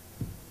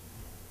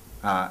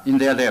 in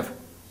their life.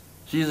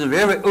 This is a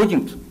very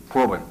urgent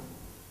problem.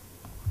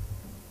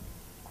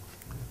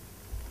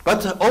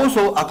 But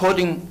also,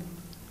 according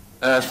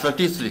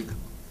statistics,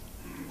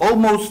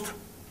 almost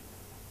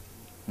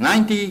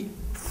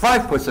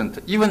 95%,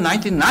 even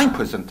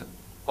 99%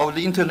 of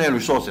the internet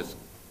resources,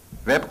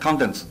 web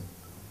contents,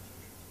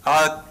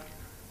 are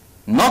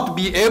not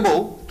be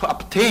able to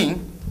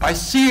obtain by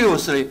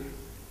seriously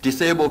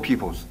disabled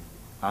people.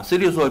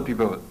 Seriously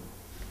people,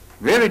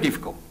 very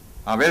difficult,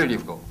 very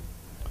difficult.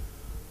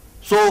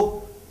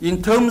 So,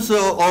 in terms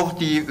of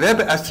the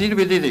web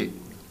accessibility,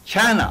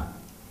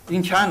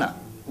 in China,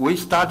 we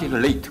started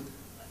late.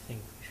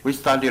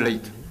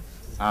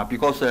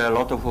 Because a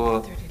lot of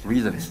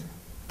reasons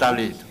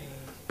started.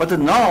 But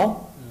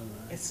now,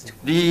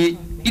 the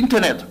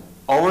internet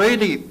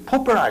already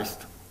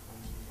popularized,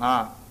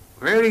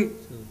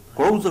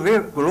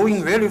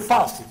 growing very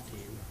fast.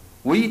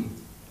 We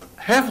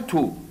have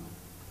to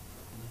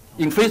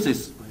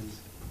emphasis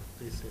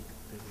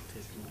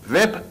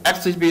web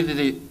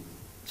accessibility,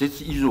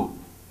 this issue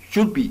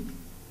should be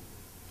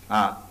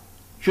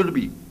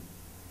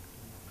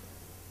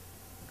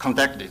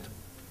contacted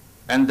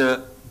and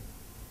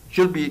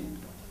should be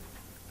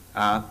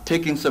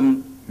taking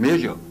some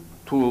measure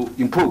to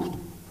improve.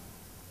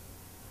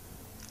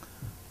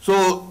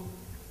 So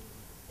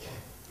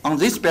on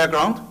this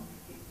background,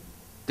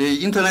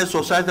 the Internet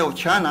Society of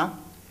China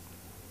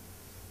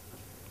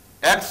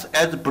acts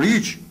as a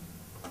bridge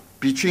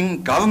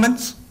between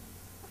governments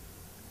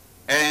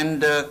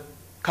and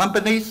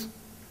companies,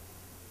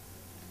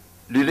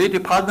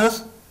 related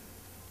partners,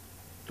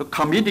 to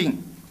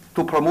committing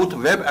to promote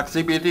web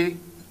accessibility,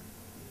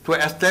 to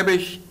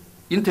establish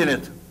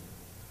Internet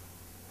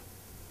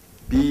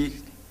be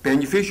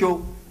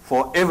beneficial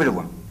for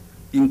everyone,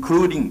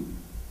 including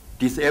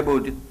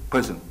disabled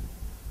person.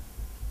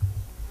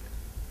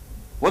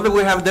 What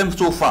we have done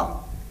so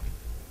far?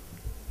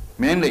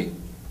 Mainly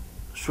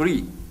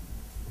 3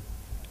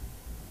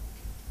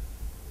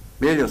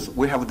 measures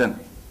we have done.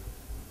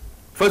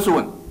 First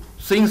one,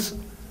 since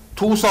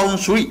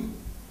 2003,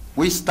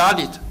 we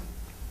started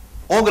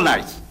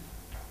organize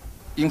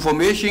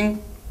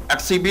information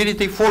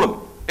accessibility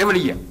forum every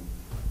year.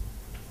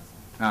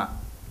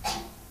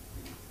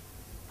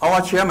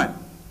 Our chairman,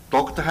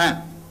 Dr.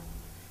 Han,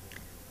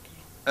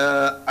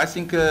 I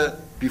think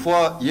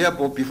before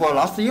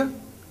last year,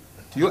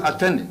 you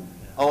attended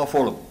our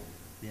forum.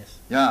 Yes.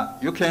 Yeah,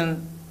 you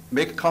can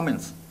make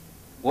comments.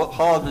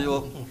 How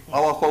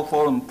our whole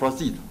forum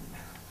proceed?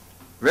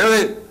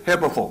 Very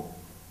helpful.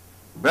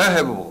 Very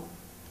helpful.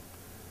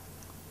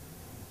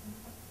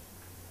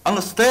 On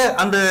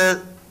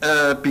the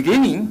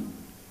beginning,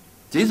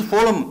 this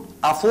forum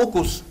are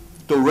focused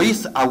to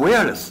raise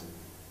awareness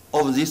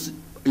of this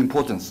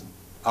importance.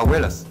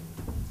 Awareness.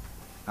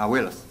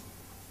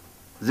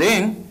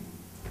 Then,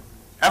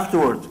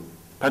 afterward,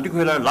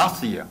 particularly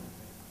last year,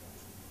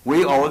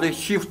 we already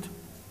shift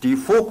the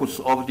focus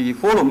of the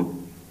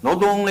forum,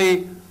 not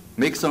only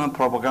make some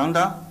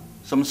propaganda,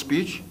 some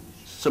speech,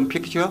 some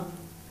picture,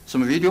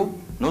 some video,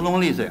 not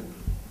only that,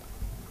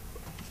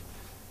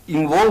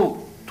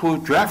 involve to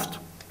draft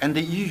and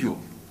issue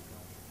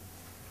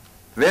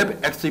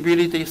web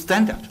accessibility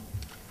standard,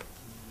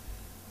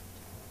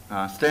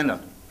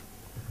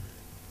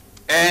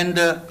 and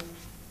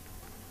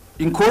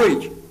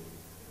encourage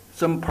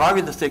some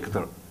private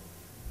sector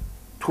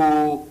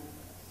to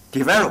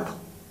develop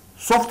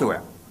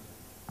software,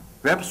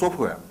 web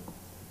software,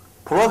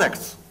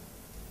 products,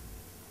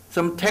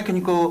 some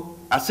technical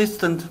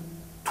assistant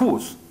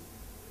tools.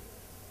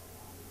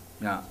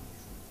 Yeah.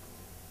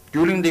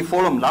 During the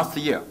forum last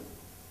year,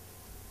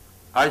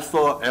 I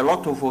saw a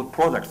lot of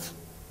products.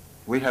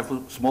 We have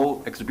a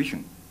small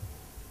exhibition.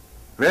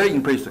 Very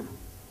impressive,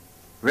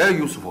 very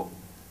useful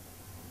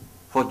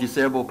for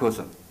disabled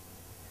person.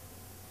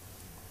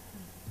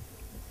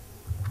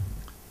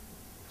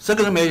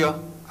 Second measure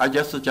I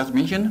just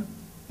mentioned,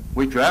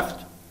 we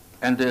draft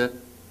and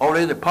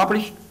already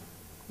published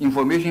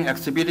information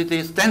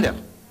accessibility standard.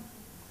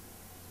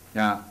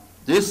 Yeah.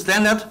 This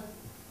standard,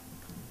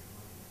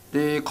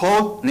 the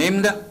code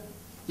named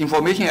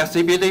Information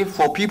Accessibility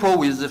for People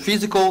with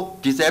Physical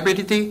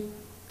Disability,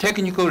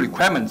 Technical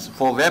Requirements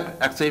for Web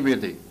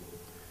Accessibility.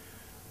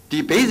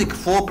 The basic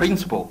 4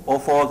 principles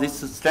for this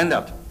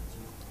standard: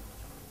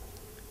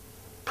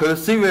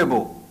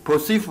 perceivable,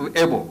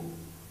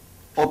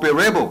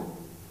 operable,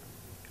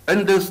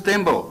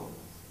 understandable,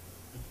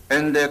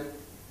 and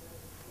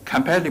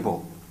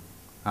compatible.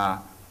 I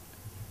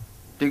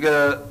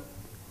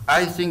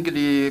think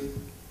the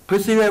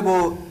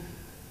perceivable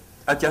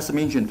I just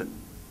mentioned,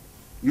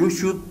 you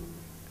should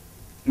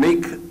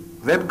make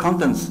web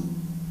contents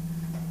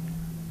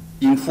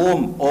in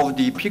form of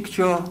the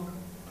picture,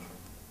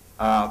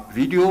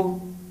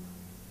 video,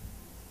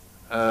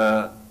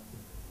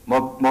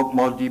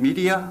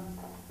 multimedia,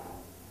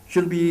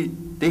 should be,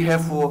 they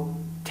have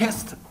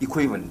text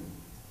equivalent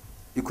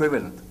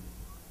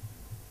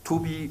to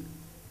be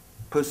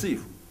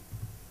perceived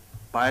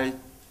by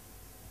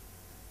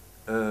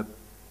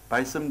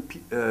some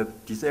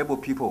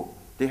disabled people.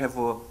 They have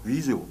a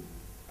visual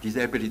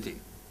disability.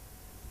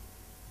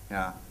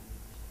 Yeah.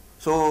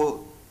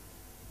 So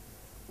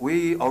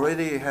we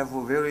already have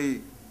a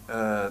very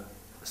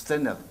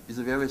standard. It's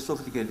a very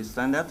sophisticated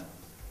standard.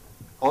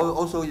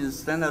 Also, is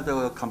standard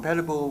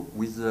compatible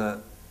with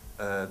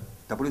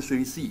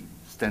W3C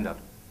standard.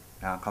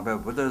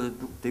 Compatible. Whether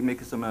they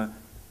make some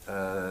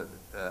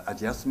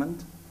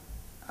adjustment.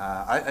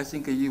 I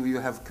think if you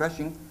have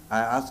question, I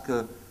ask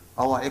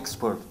our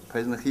expert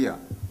present here,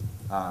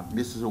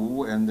 Mrs.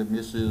 Wu and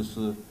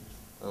Mrs.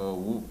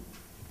 Wu,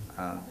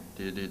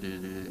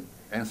 they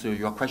answer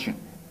your question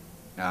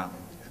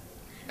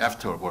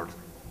afterward.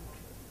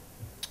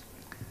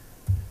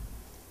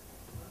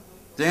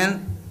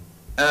 Then,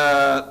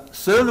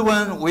 third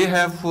one we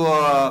have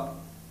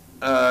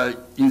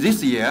in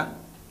this year,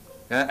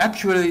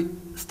 actually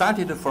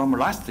started from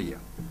last year,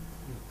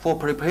 for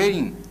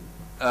preparing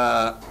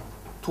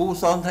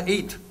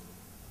 2008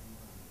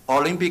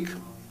 Olympic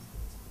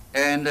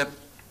and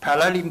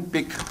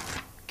Paralympic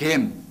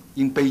game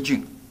in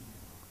Beijing.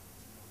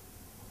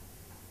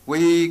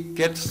 We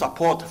get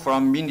support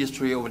from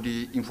Ministry of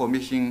the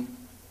Information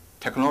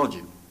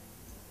Technology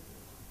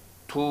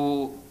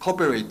to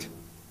cooperate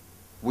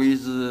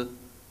with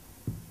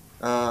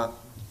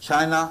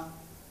China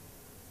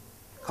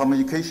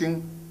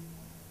Communication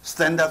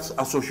Standards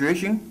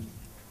Association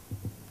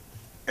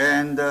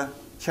and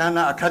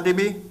China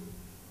Academy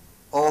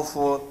of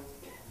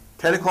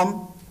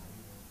Telecom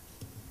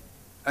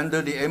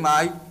under the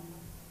MI.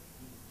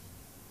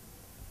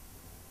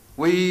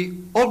 We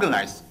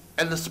organize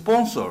and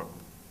sponsor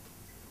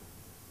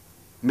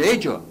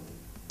major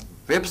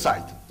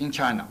website in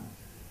China,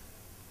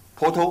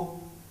 portal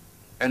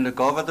and the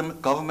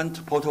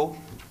government portal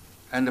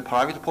and the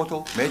private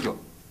portal major,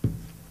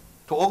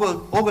 to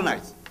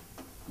organize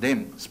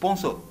them,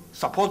 sponsor,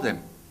 support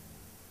them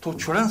to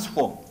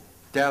transform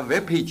their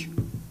web page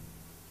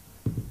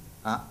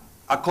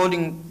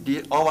according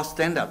to our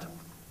standard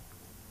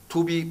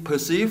to be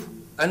perceived,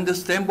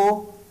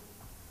 understandable,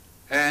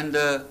 and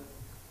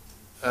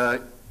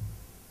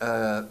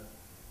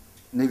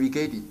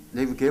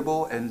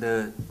navigable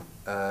and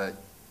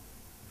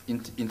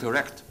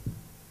interact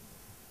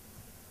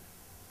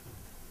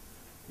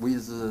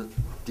with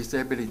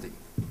disability.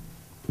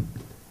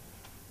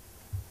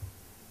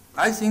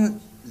 I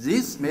think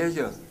this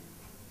measure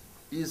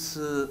is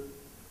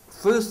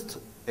first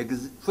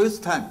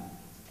time.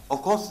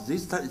 Of course,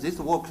 this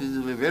work is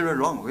very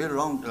long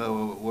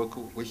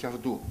work we shall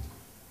do.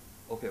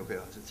 Okay,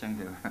 thank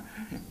you.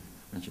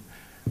 Thank you.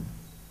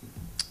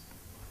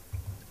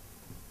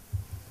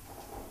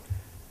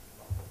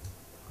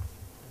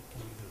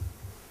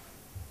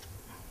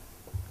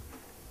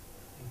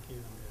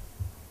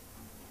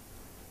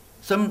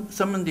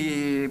 Some of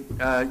the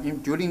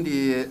during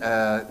the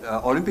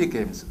Olympic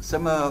Games,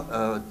 some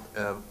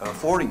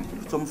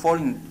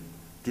foreign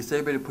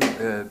disabled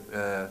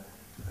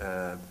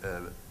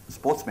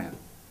sportsmen,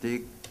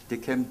 they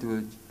came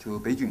to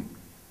Beijing,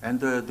 and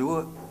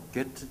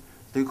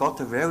they got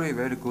a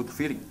very good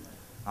feeling.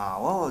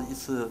 Oh,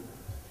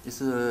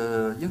 it's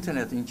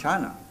internet in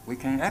China. We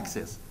can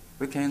access,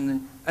 we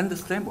can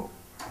understand.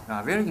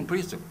 Very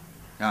impressive.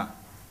 Yeah.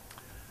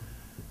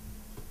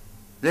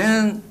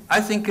 Then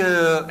I think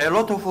a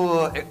lot of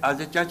as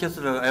the judges,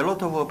 a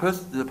lot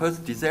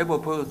of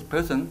disabled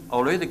person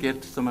already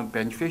get some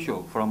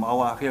beneficial from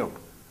our help,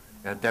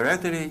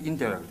 directly,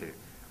 indirectly.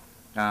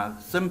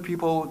 Some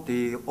people,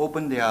 they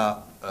open their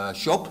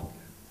shop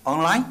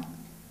online,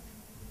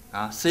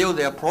 sell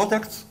their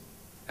products,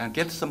 and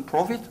get some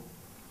profit.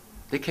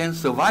 They can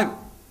survive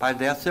by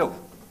themselves.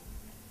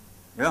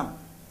 Yeah.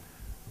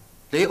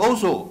 They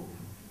also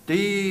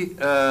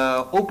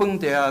open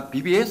their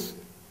BBS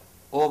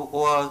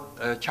or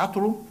chat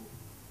room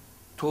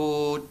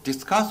to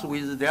discuss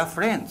with their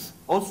friends,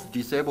 also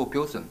disabled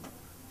person.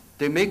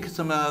 They make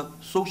some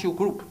social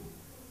group,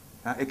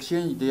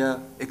 exchange their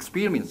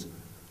experience,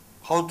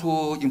 how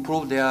to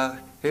improve their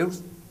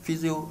health,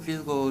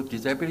 physical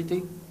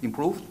disability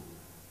improved,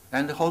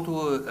 and how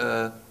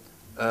to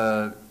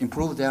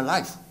improve their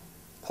life,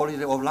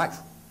 quality of life.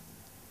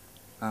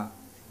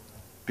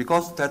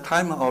 Because the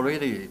time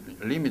already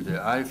limited,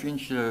 I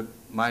finish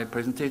my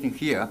presentation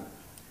here.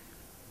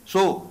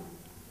 So,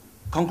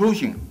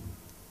 conclusion,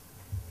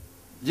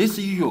 this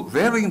issue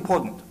very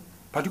important,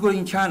 particularly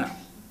in China.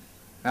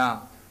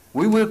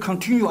 We will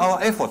continue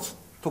our efforts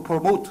to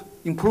promote,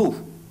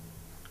 improve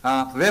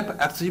web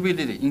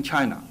accessibility in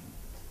China.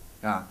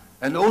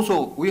 And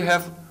also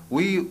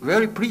we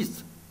very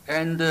pleased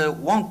and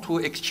want to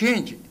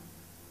exchange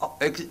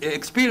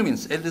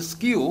experience and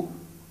skill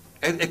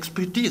and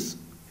expertise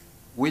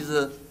with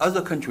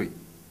other country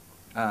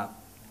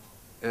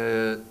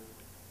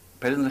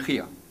present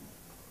here.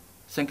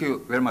 Thank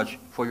you very much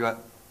for your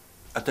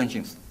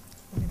attention.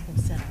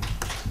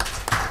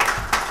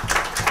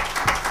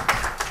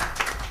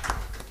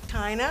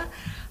 China.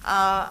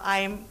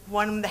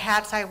 One of the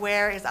hats I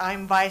wear is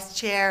I'm vice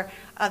chair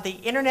of the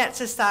Internet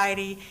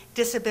Society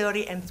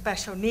Disability and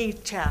Special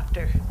Needs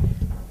chapter.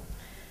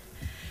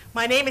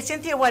 My name is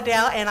Cynthia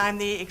Waddell, and I'm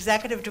the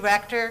executive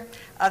director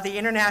of the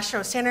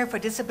International Center for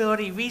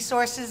Disability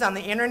Resources on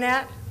the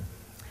Internet.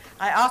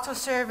 I also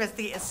serve as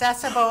the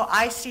Accessible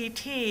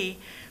ICT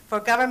for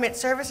Government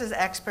Services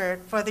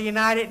expert for the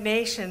United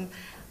Nations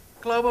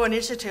Global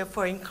Initiative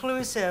for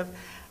Inclusive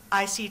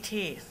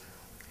ICT.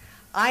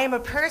 I am a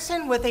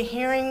person with a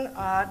hearing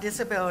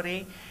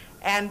disability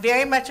and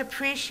very much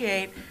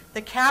appreciate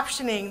the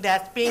captioning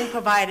that's being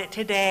provided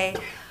today,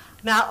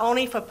 not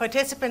only for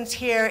participants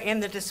here in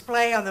the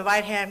display on the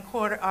right-hand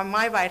corner, on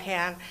my right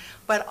hand,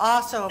 but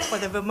also for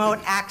the remote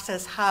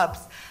access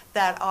hubs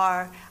that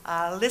are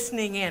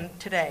listening in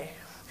today.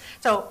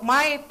 So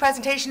my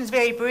presentation is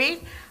very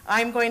brief.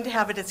 I'm going to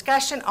have a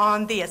discussion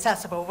on the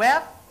accessible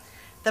web,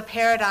 the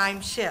paradigm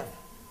shift.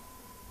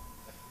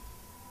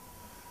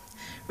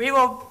 We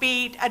will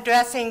be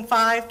addressing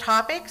 5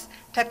 topics: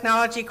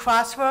 technology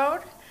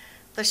crossroad,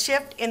 the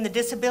shift in the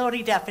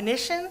disability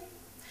definition,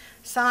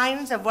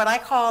 signs of what I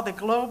call the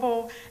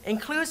global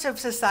inclusive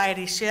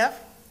society shift,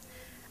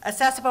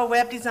 accessible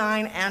web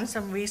design, and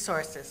some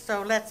resources.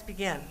 So let's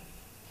begin.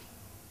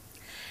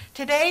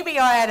 Today we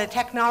are at a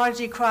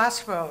technology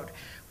crossroad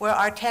where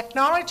our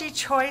technology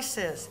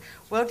choices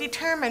will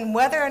determine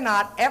whether or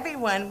not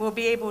everyone will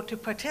be able to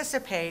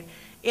participate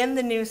in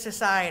the new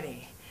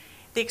society.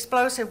 The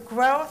explosive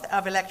growth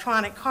of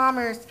electronic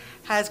commerce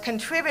has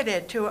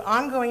contributed to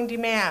ongoing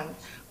demand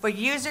for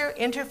user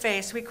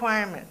interface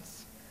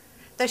requirements.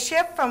 The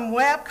shift from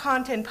web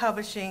content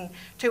publishing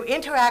to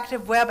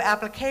interactive web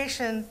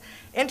applications,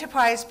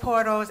 enterprise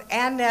portals,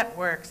 and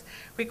networks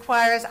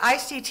requires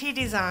ICT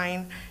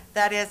design,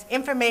 that is,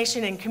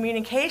 information and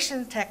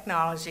communication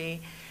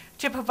technology,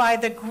 to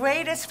provide the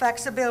greatest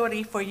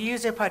flexibility for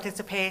user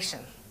participation.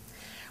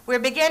 We're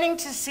beginning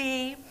to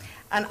see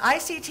an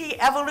ICT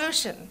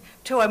evolution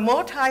to a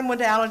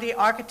multimodality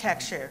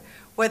architecture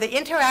where the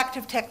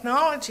interactive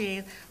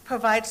technology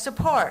provides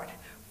support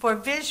for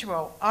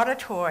visual,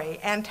 auditory,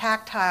 and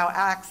tactile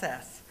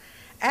access.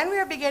 And we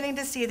are beginning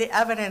to see the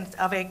evidence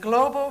of a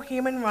global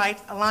human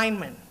rights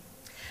alignment,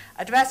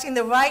 addressing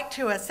the right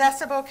to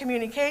accessible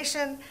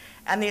communication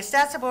and the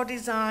accessible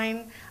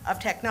design of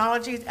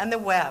technologies and the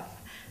web,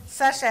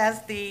 such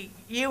as the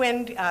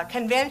UN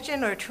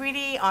Convention or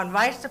Treaty on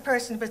Rights of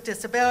Persons with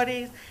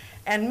Disabilities,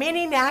 and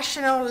many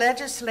national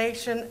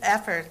legislation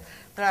efforts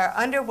that are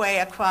underway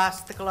across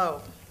the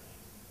globe.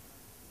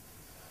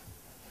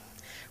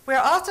 We're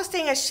also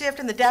seeing a shift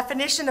in the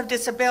definition of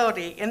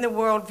disability in the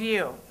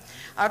worldview.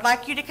 I would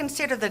like you to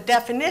consider the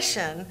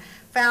definition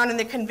found in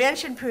the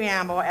Convention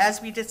Preamble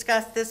as we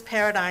discuss this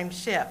paradigm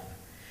shift.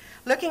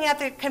 Looking at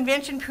the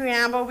Convention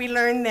Preamble, we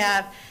learn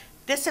that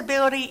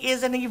disability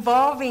is an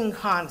evolving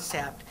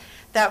concept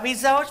that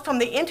results from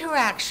the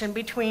interaction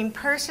between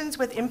persons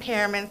with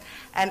impairments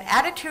and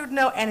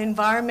attitudinal and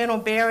environmental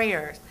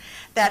barriers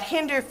that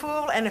hinder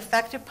full and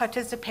effective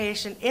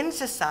participation in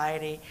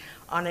society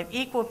on an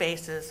equal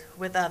basis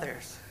with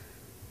others.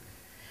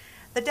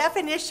 The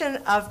definition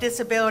of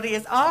disability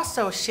is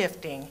also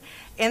shifting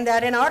in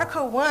that in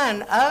Article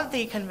 1 of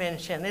the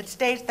Convention, it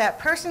states that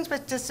persons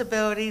with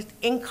disabilities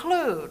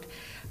include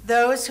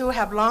those who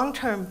have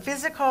long-term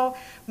physical,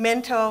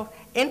 mental,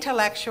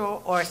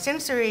 intellectual, or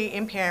sensory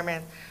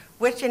impairment,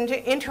 which in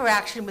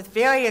interaction with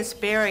various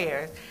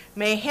barriers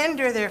may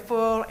hinder their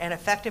full and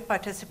effective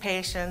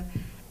participation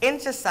in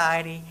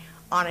society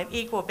on an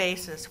equal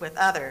basis with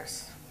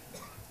others.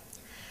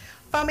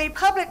 From a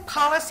public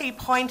policy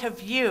point of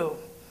view,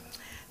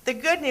 the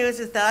good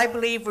news is that I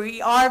believe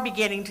we are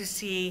beginning to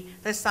see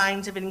the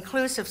signs of an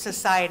inclusive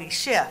society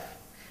shift.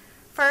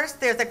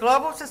 First, there's a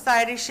global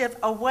society shift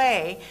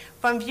away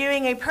from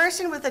viewing a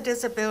person with a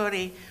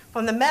disability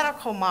from the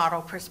medical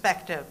model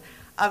perspective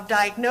of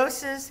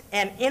diagnosis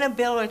and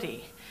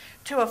inability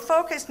to a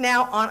focus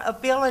now on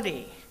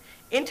ability,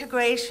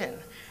 integration,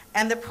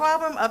 and the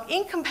problem of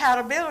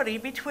incompatibility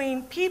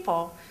between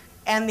people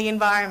and the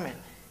environment.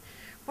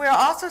 We're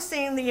also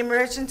seeing the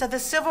emergence of the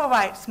civil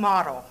rights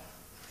model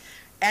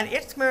and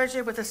its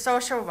merger with the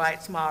social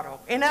rights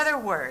model. In other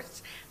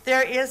words,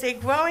 there is a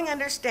growing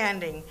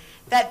understanding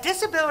that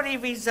disability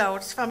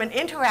results from an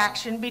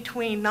interaction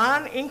between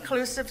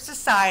non-inclusive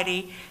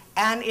society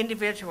and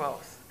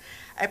individuals.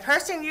 A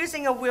person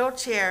using a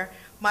wheelchair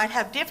might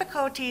have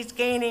difficulties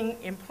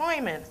gaining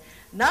employment,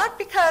 not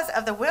because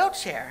of the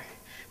wheelchair,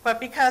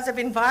 but because of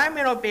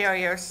environmental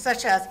barriers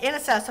such as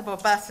inaccessible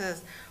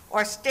buses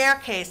or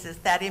staircases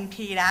that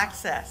impede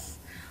access.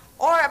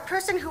 Or a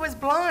person who is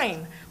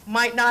blind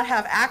might not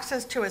have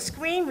access to a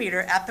screen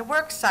reader at the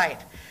work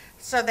site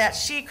so that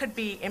she could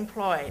be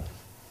employed.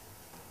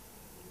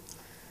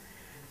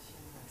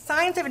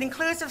 Signs of an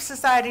inclusive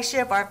society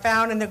shift are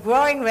found in the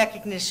growing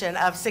recognition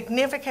of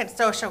significant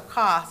social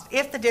costs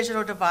if the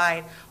digital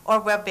divide or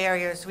web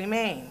barriers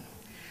remain.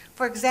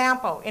 For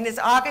example, in its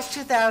August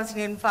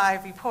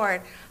 2005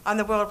 report on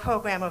the World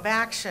Program of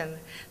Action,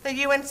 the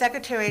UN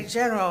Secretary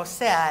General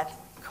said,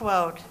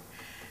 quote,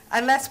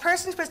 "Unless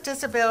persons with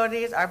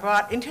disabilities are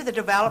brought into the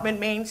development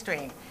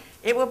mainstream,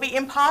 it will be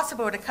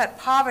impossible to cut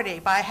poverty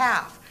by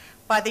half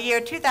by the year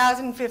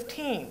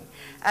 2015,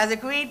 as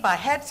agreed by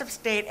heads of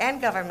state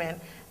and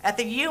government at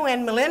the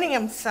UN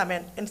Millennium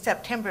Summit in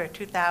September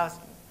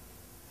 2000.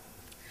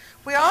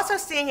 We're also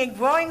seeing a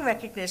growing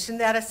recognition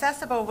that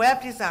accessible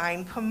web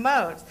design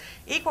promotes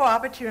equal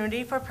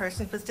opportunity for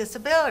persons with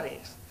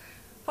disabilities.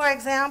 For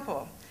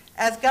example,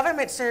 as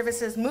government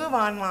services move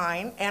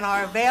online and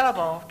are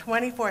available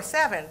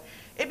 24/7,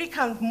 it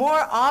becomes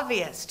more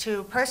obvious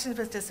to persons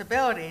with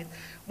disabilities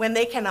when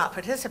they cannot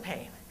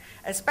participate,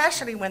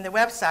 especially when the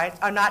websites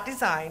are not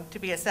designed to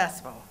be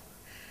accessible.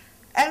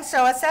 And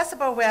so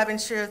accessible web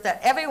ensures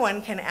that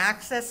everyone can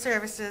access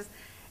services,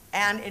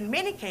 and in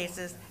many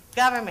cases,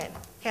 government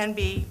can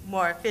be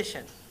more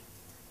efficient.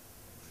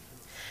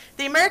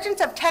 The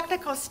emergence of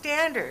technical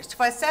standards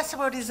for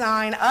accessible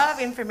design of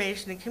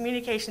information and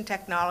communication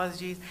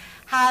technologies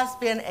has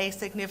been a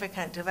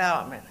significant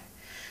development.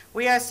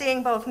 We are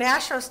seeing both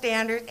national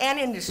standards and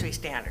industry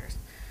standards.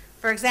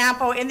 For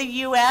example, in the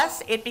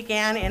US, it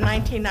began in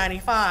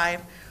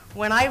 1995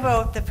 when I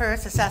wrote the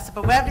first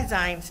accessible web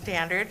design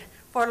standard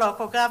for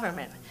local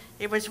government.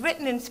 It was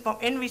written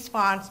in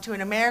response to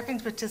an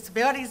Americans with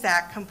Disabilities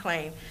Act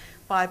complaint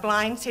by a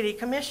blind city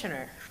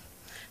commissioner.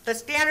 The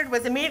standard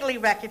was immediately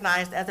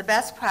recognized as a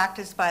best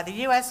practice by the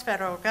U.S.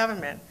 federal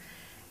government,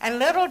 and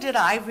little did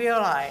I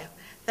realize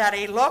that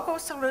a local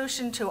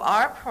solution to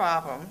our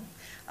problem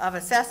of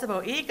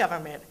accessible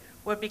e-government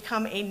would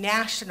become a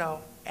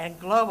national and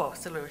global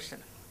solution.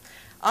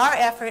 Our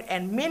effort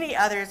and many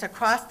others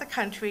across the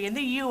country in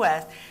the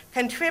U.S.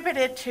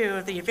 contributed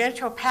to the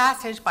eventual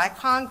passage by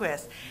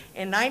Congress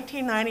in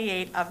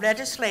 1998 of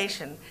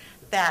legislation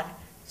that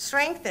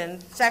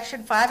strengthened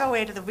Section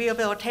 508 of the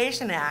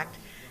Rehabilitation Act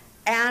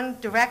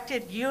and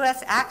directed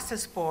U.S.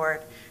 Access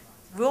Board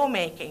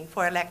rulemaking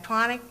for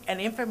electronic and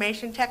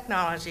information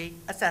technology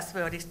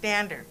accessibility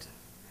standards,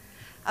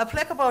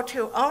 applicable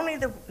to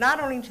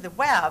not only to the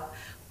web,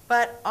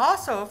 but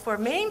also for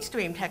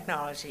mainstream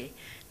technology.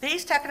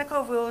 These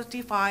technical rules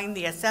define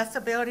the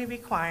accessibility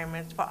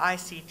requirements for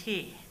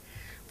ICT.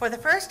 For the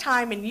first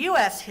time in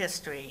U.S.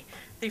 history,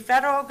 the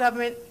federal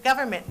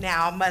government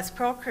now must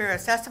procure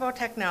accessible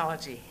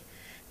technology.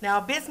 Now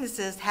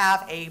businesses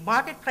have a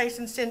marketplace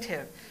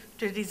incentive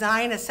to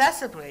design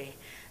accessibly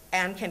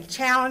and can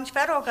challenge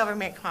federal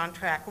government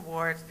contract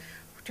awards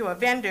to a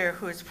vendor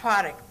whose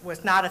product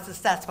was not as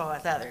accessible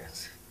as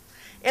others.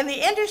 In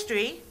the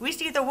industry, we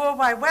see the World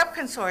Wide Web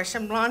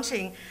Consortium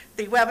launching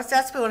the Web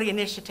Accessibility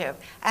Initiative,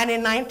 and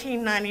in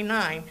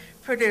 1999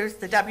 produced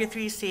the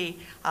W3C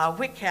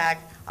WCAG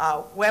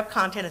Web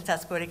Content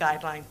Accessibility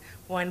Guideline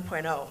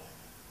 1.0.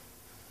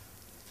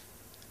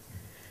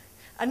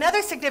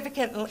 Another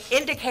significant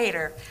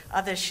indicator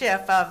of the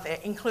shift of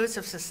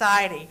inclusive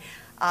society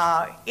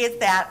is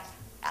that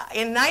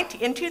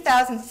in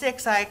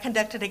 2006, I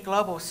conducted a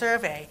global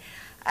survey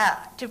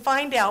to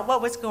find out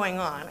what was going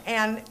on.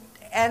 And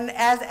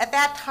as at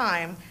that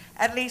time,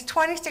 at least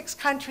 26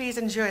 countries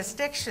and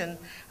jurisdictions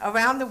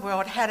around the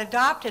world had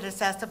adopted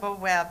accessible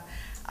web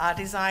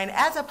design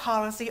as a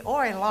policy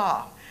or a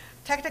law.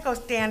 Technical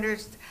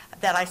standards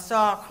that I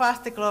saw across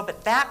the globe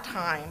at that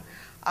time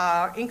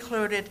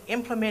included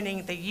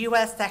implementing the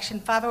U.S. Section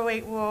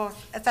 508 rules,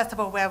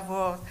 accessible web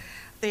rules,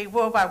 the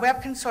World Wide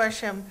Web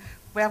Consortium,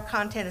 Web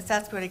Content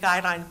Accessibility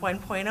Guidelines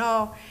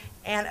 1.0,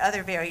 and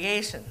other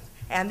variations.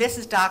 And this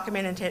is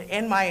documented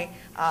in my,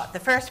 the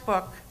first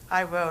book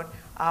I wrote,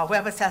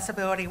 Web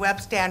Accessibility, Web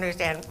Standards,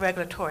 and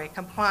Regulatory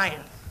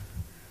Compliance.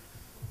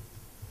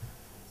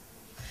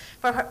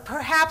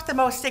 Perhaps the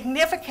most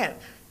significant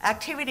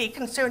activity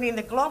concerning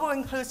the global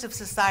inclusive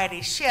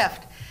society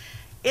shift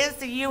is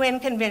the UN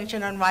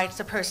Convention on Rights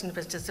of Persons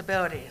with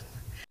Disabilities.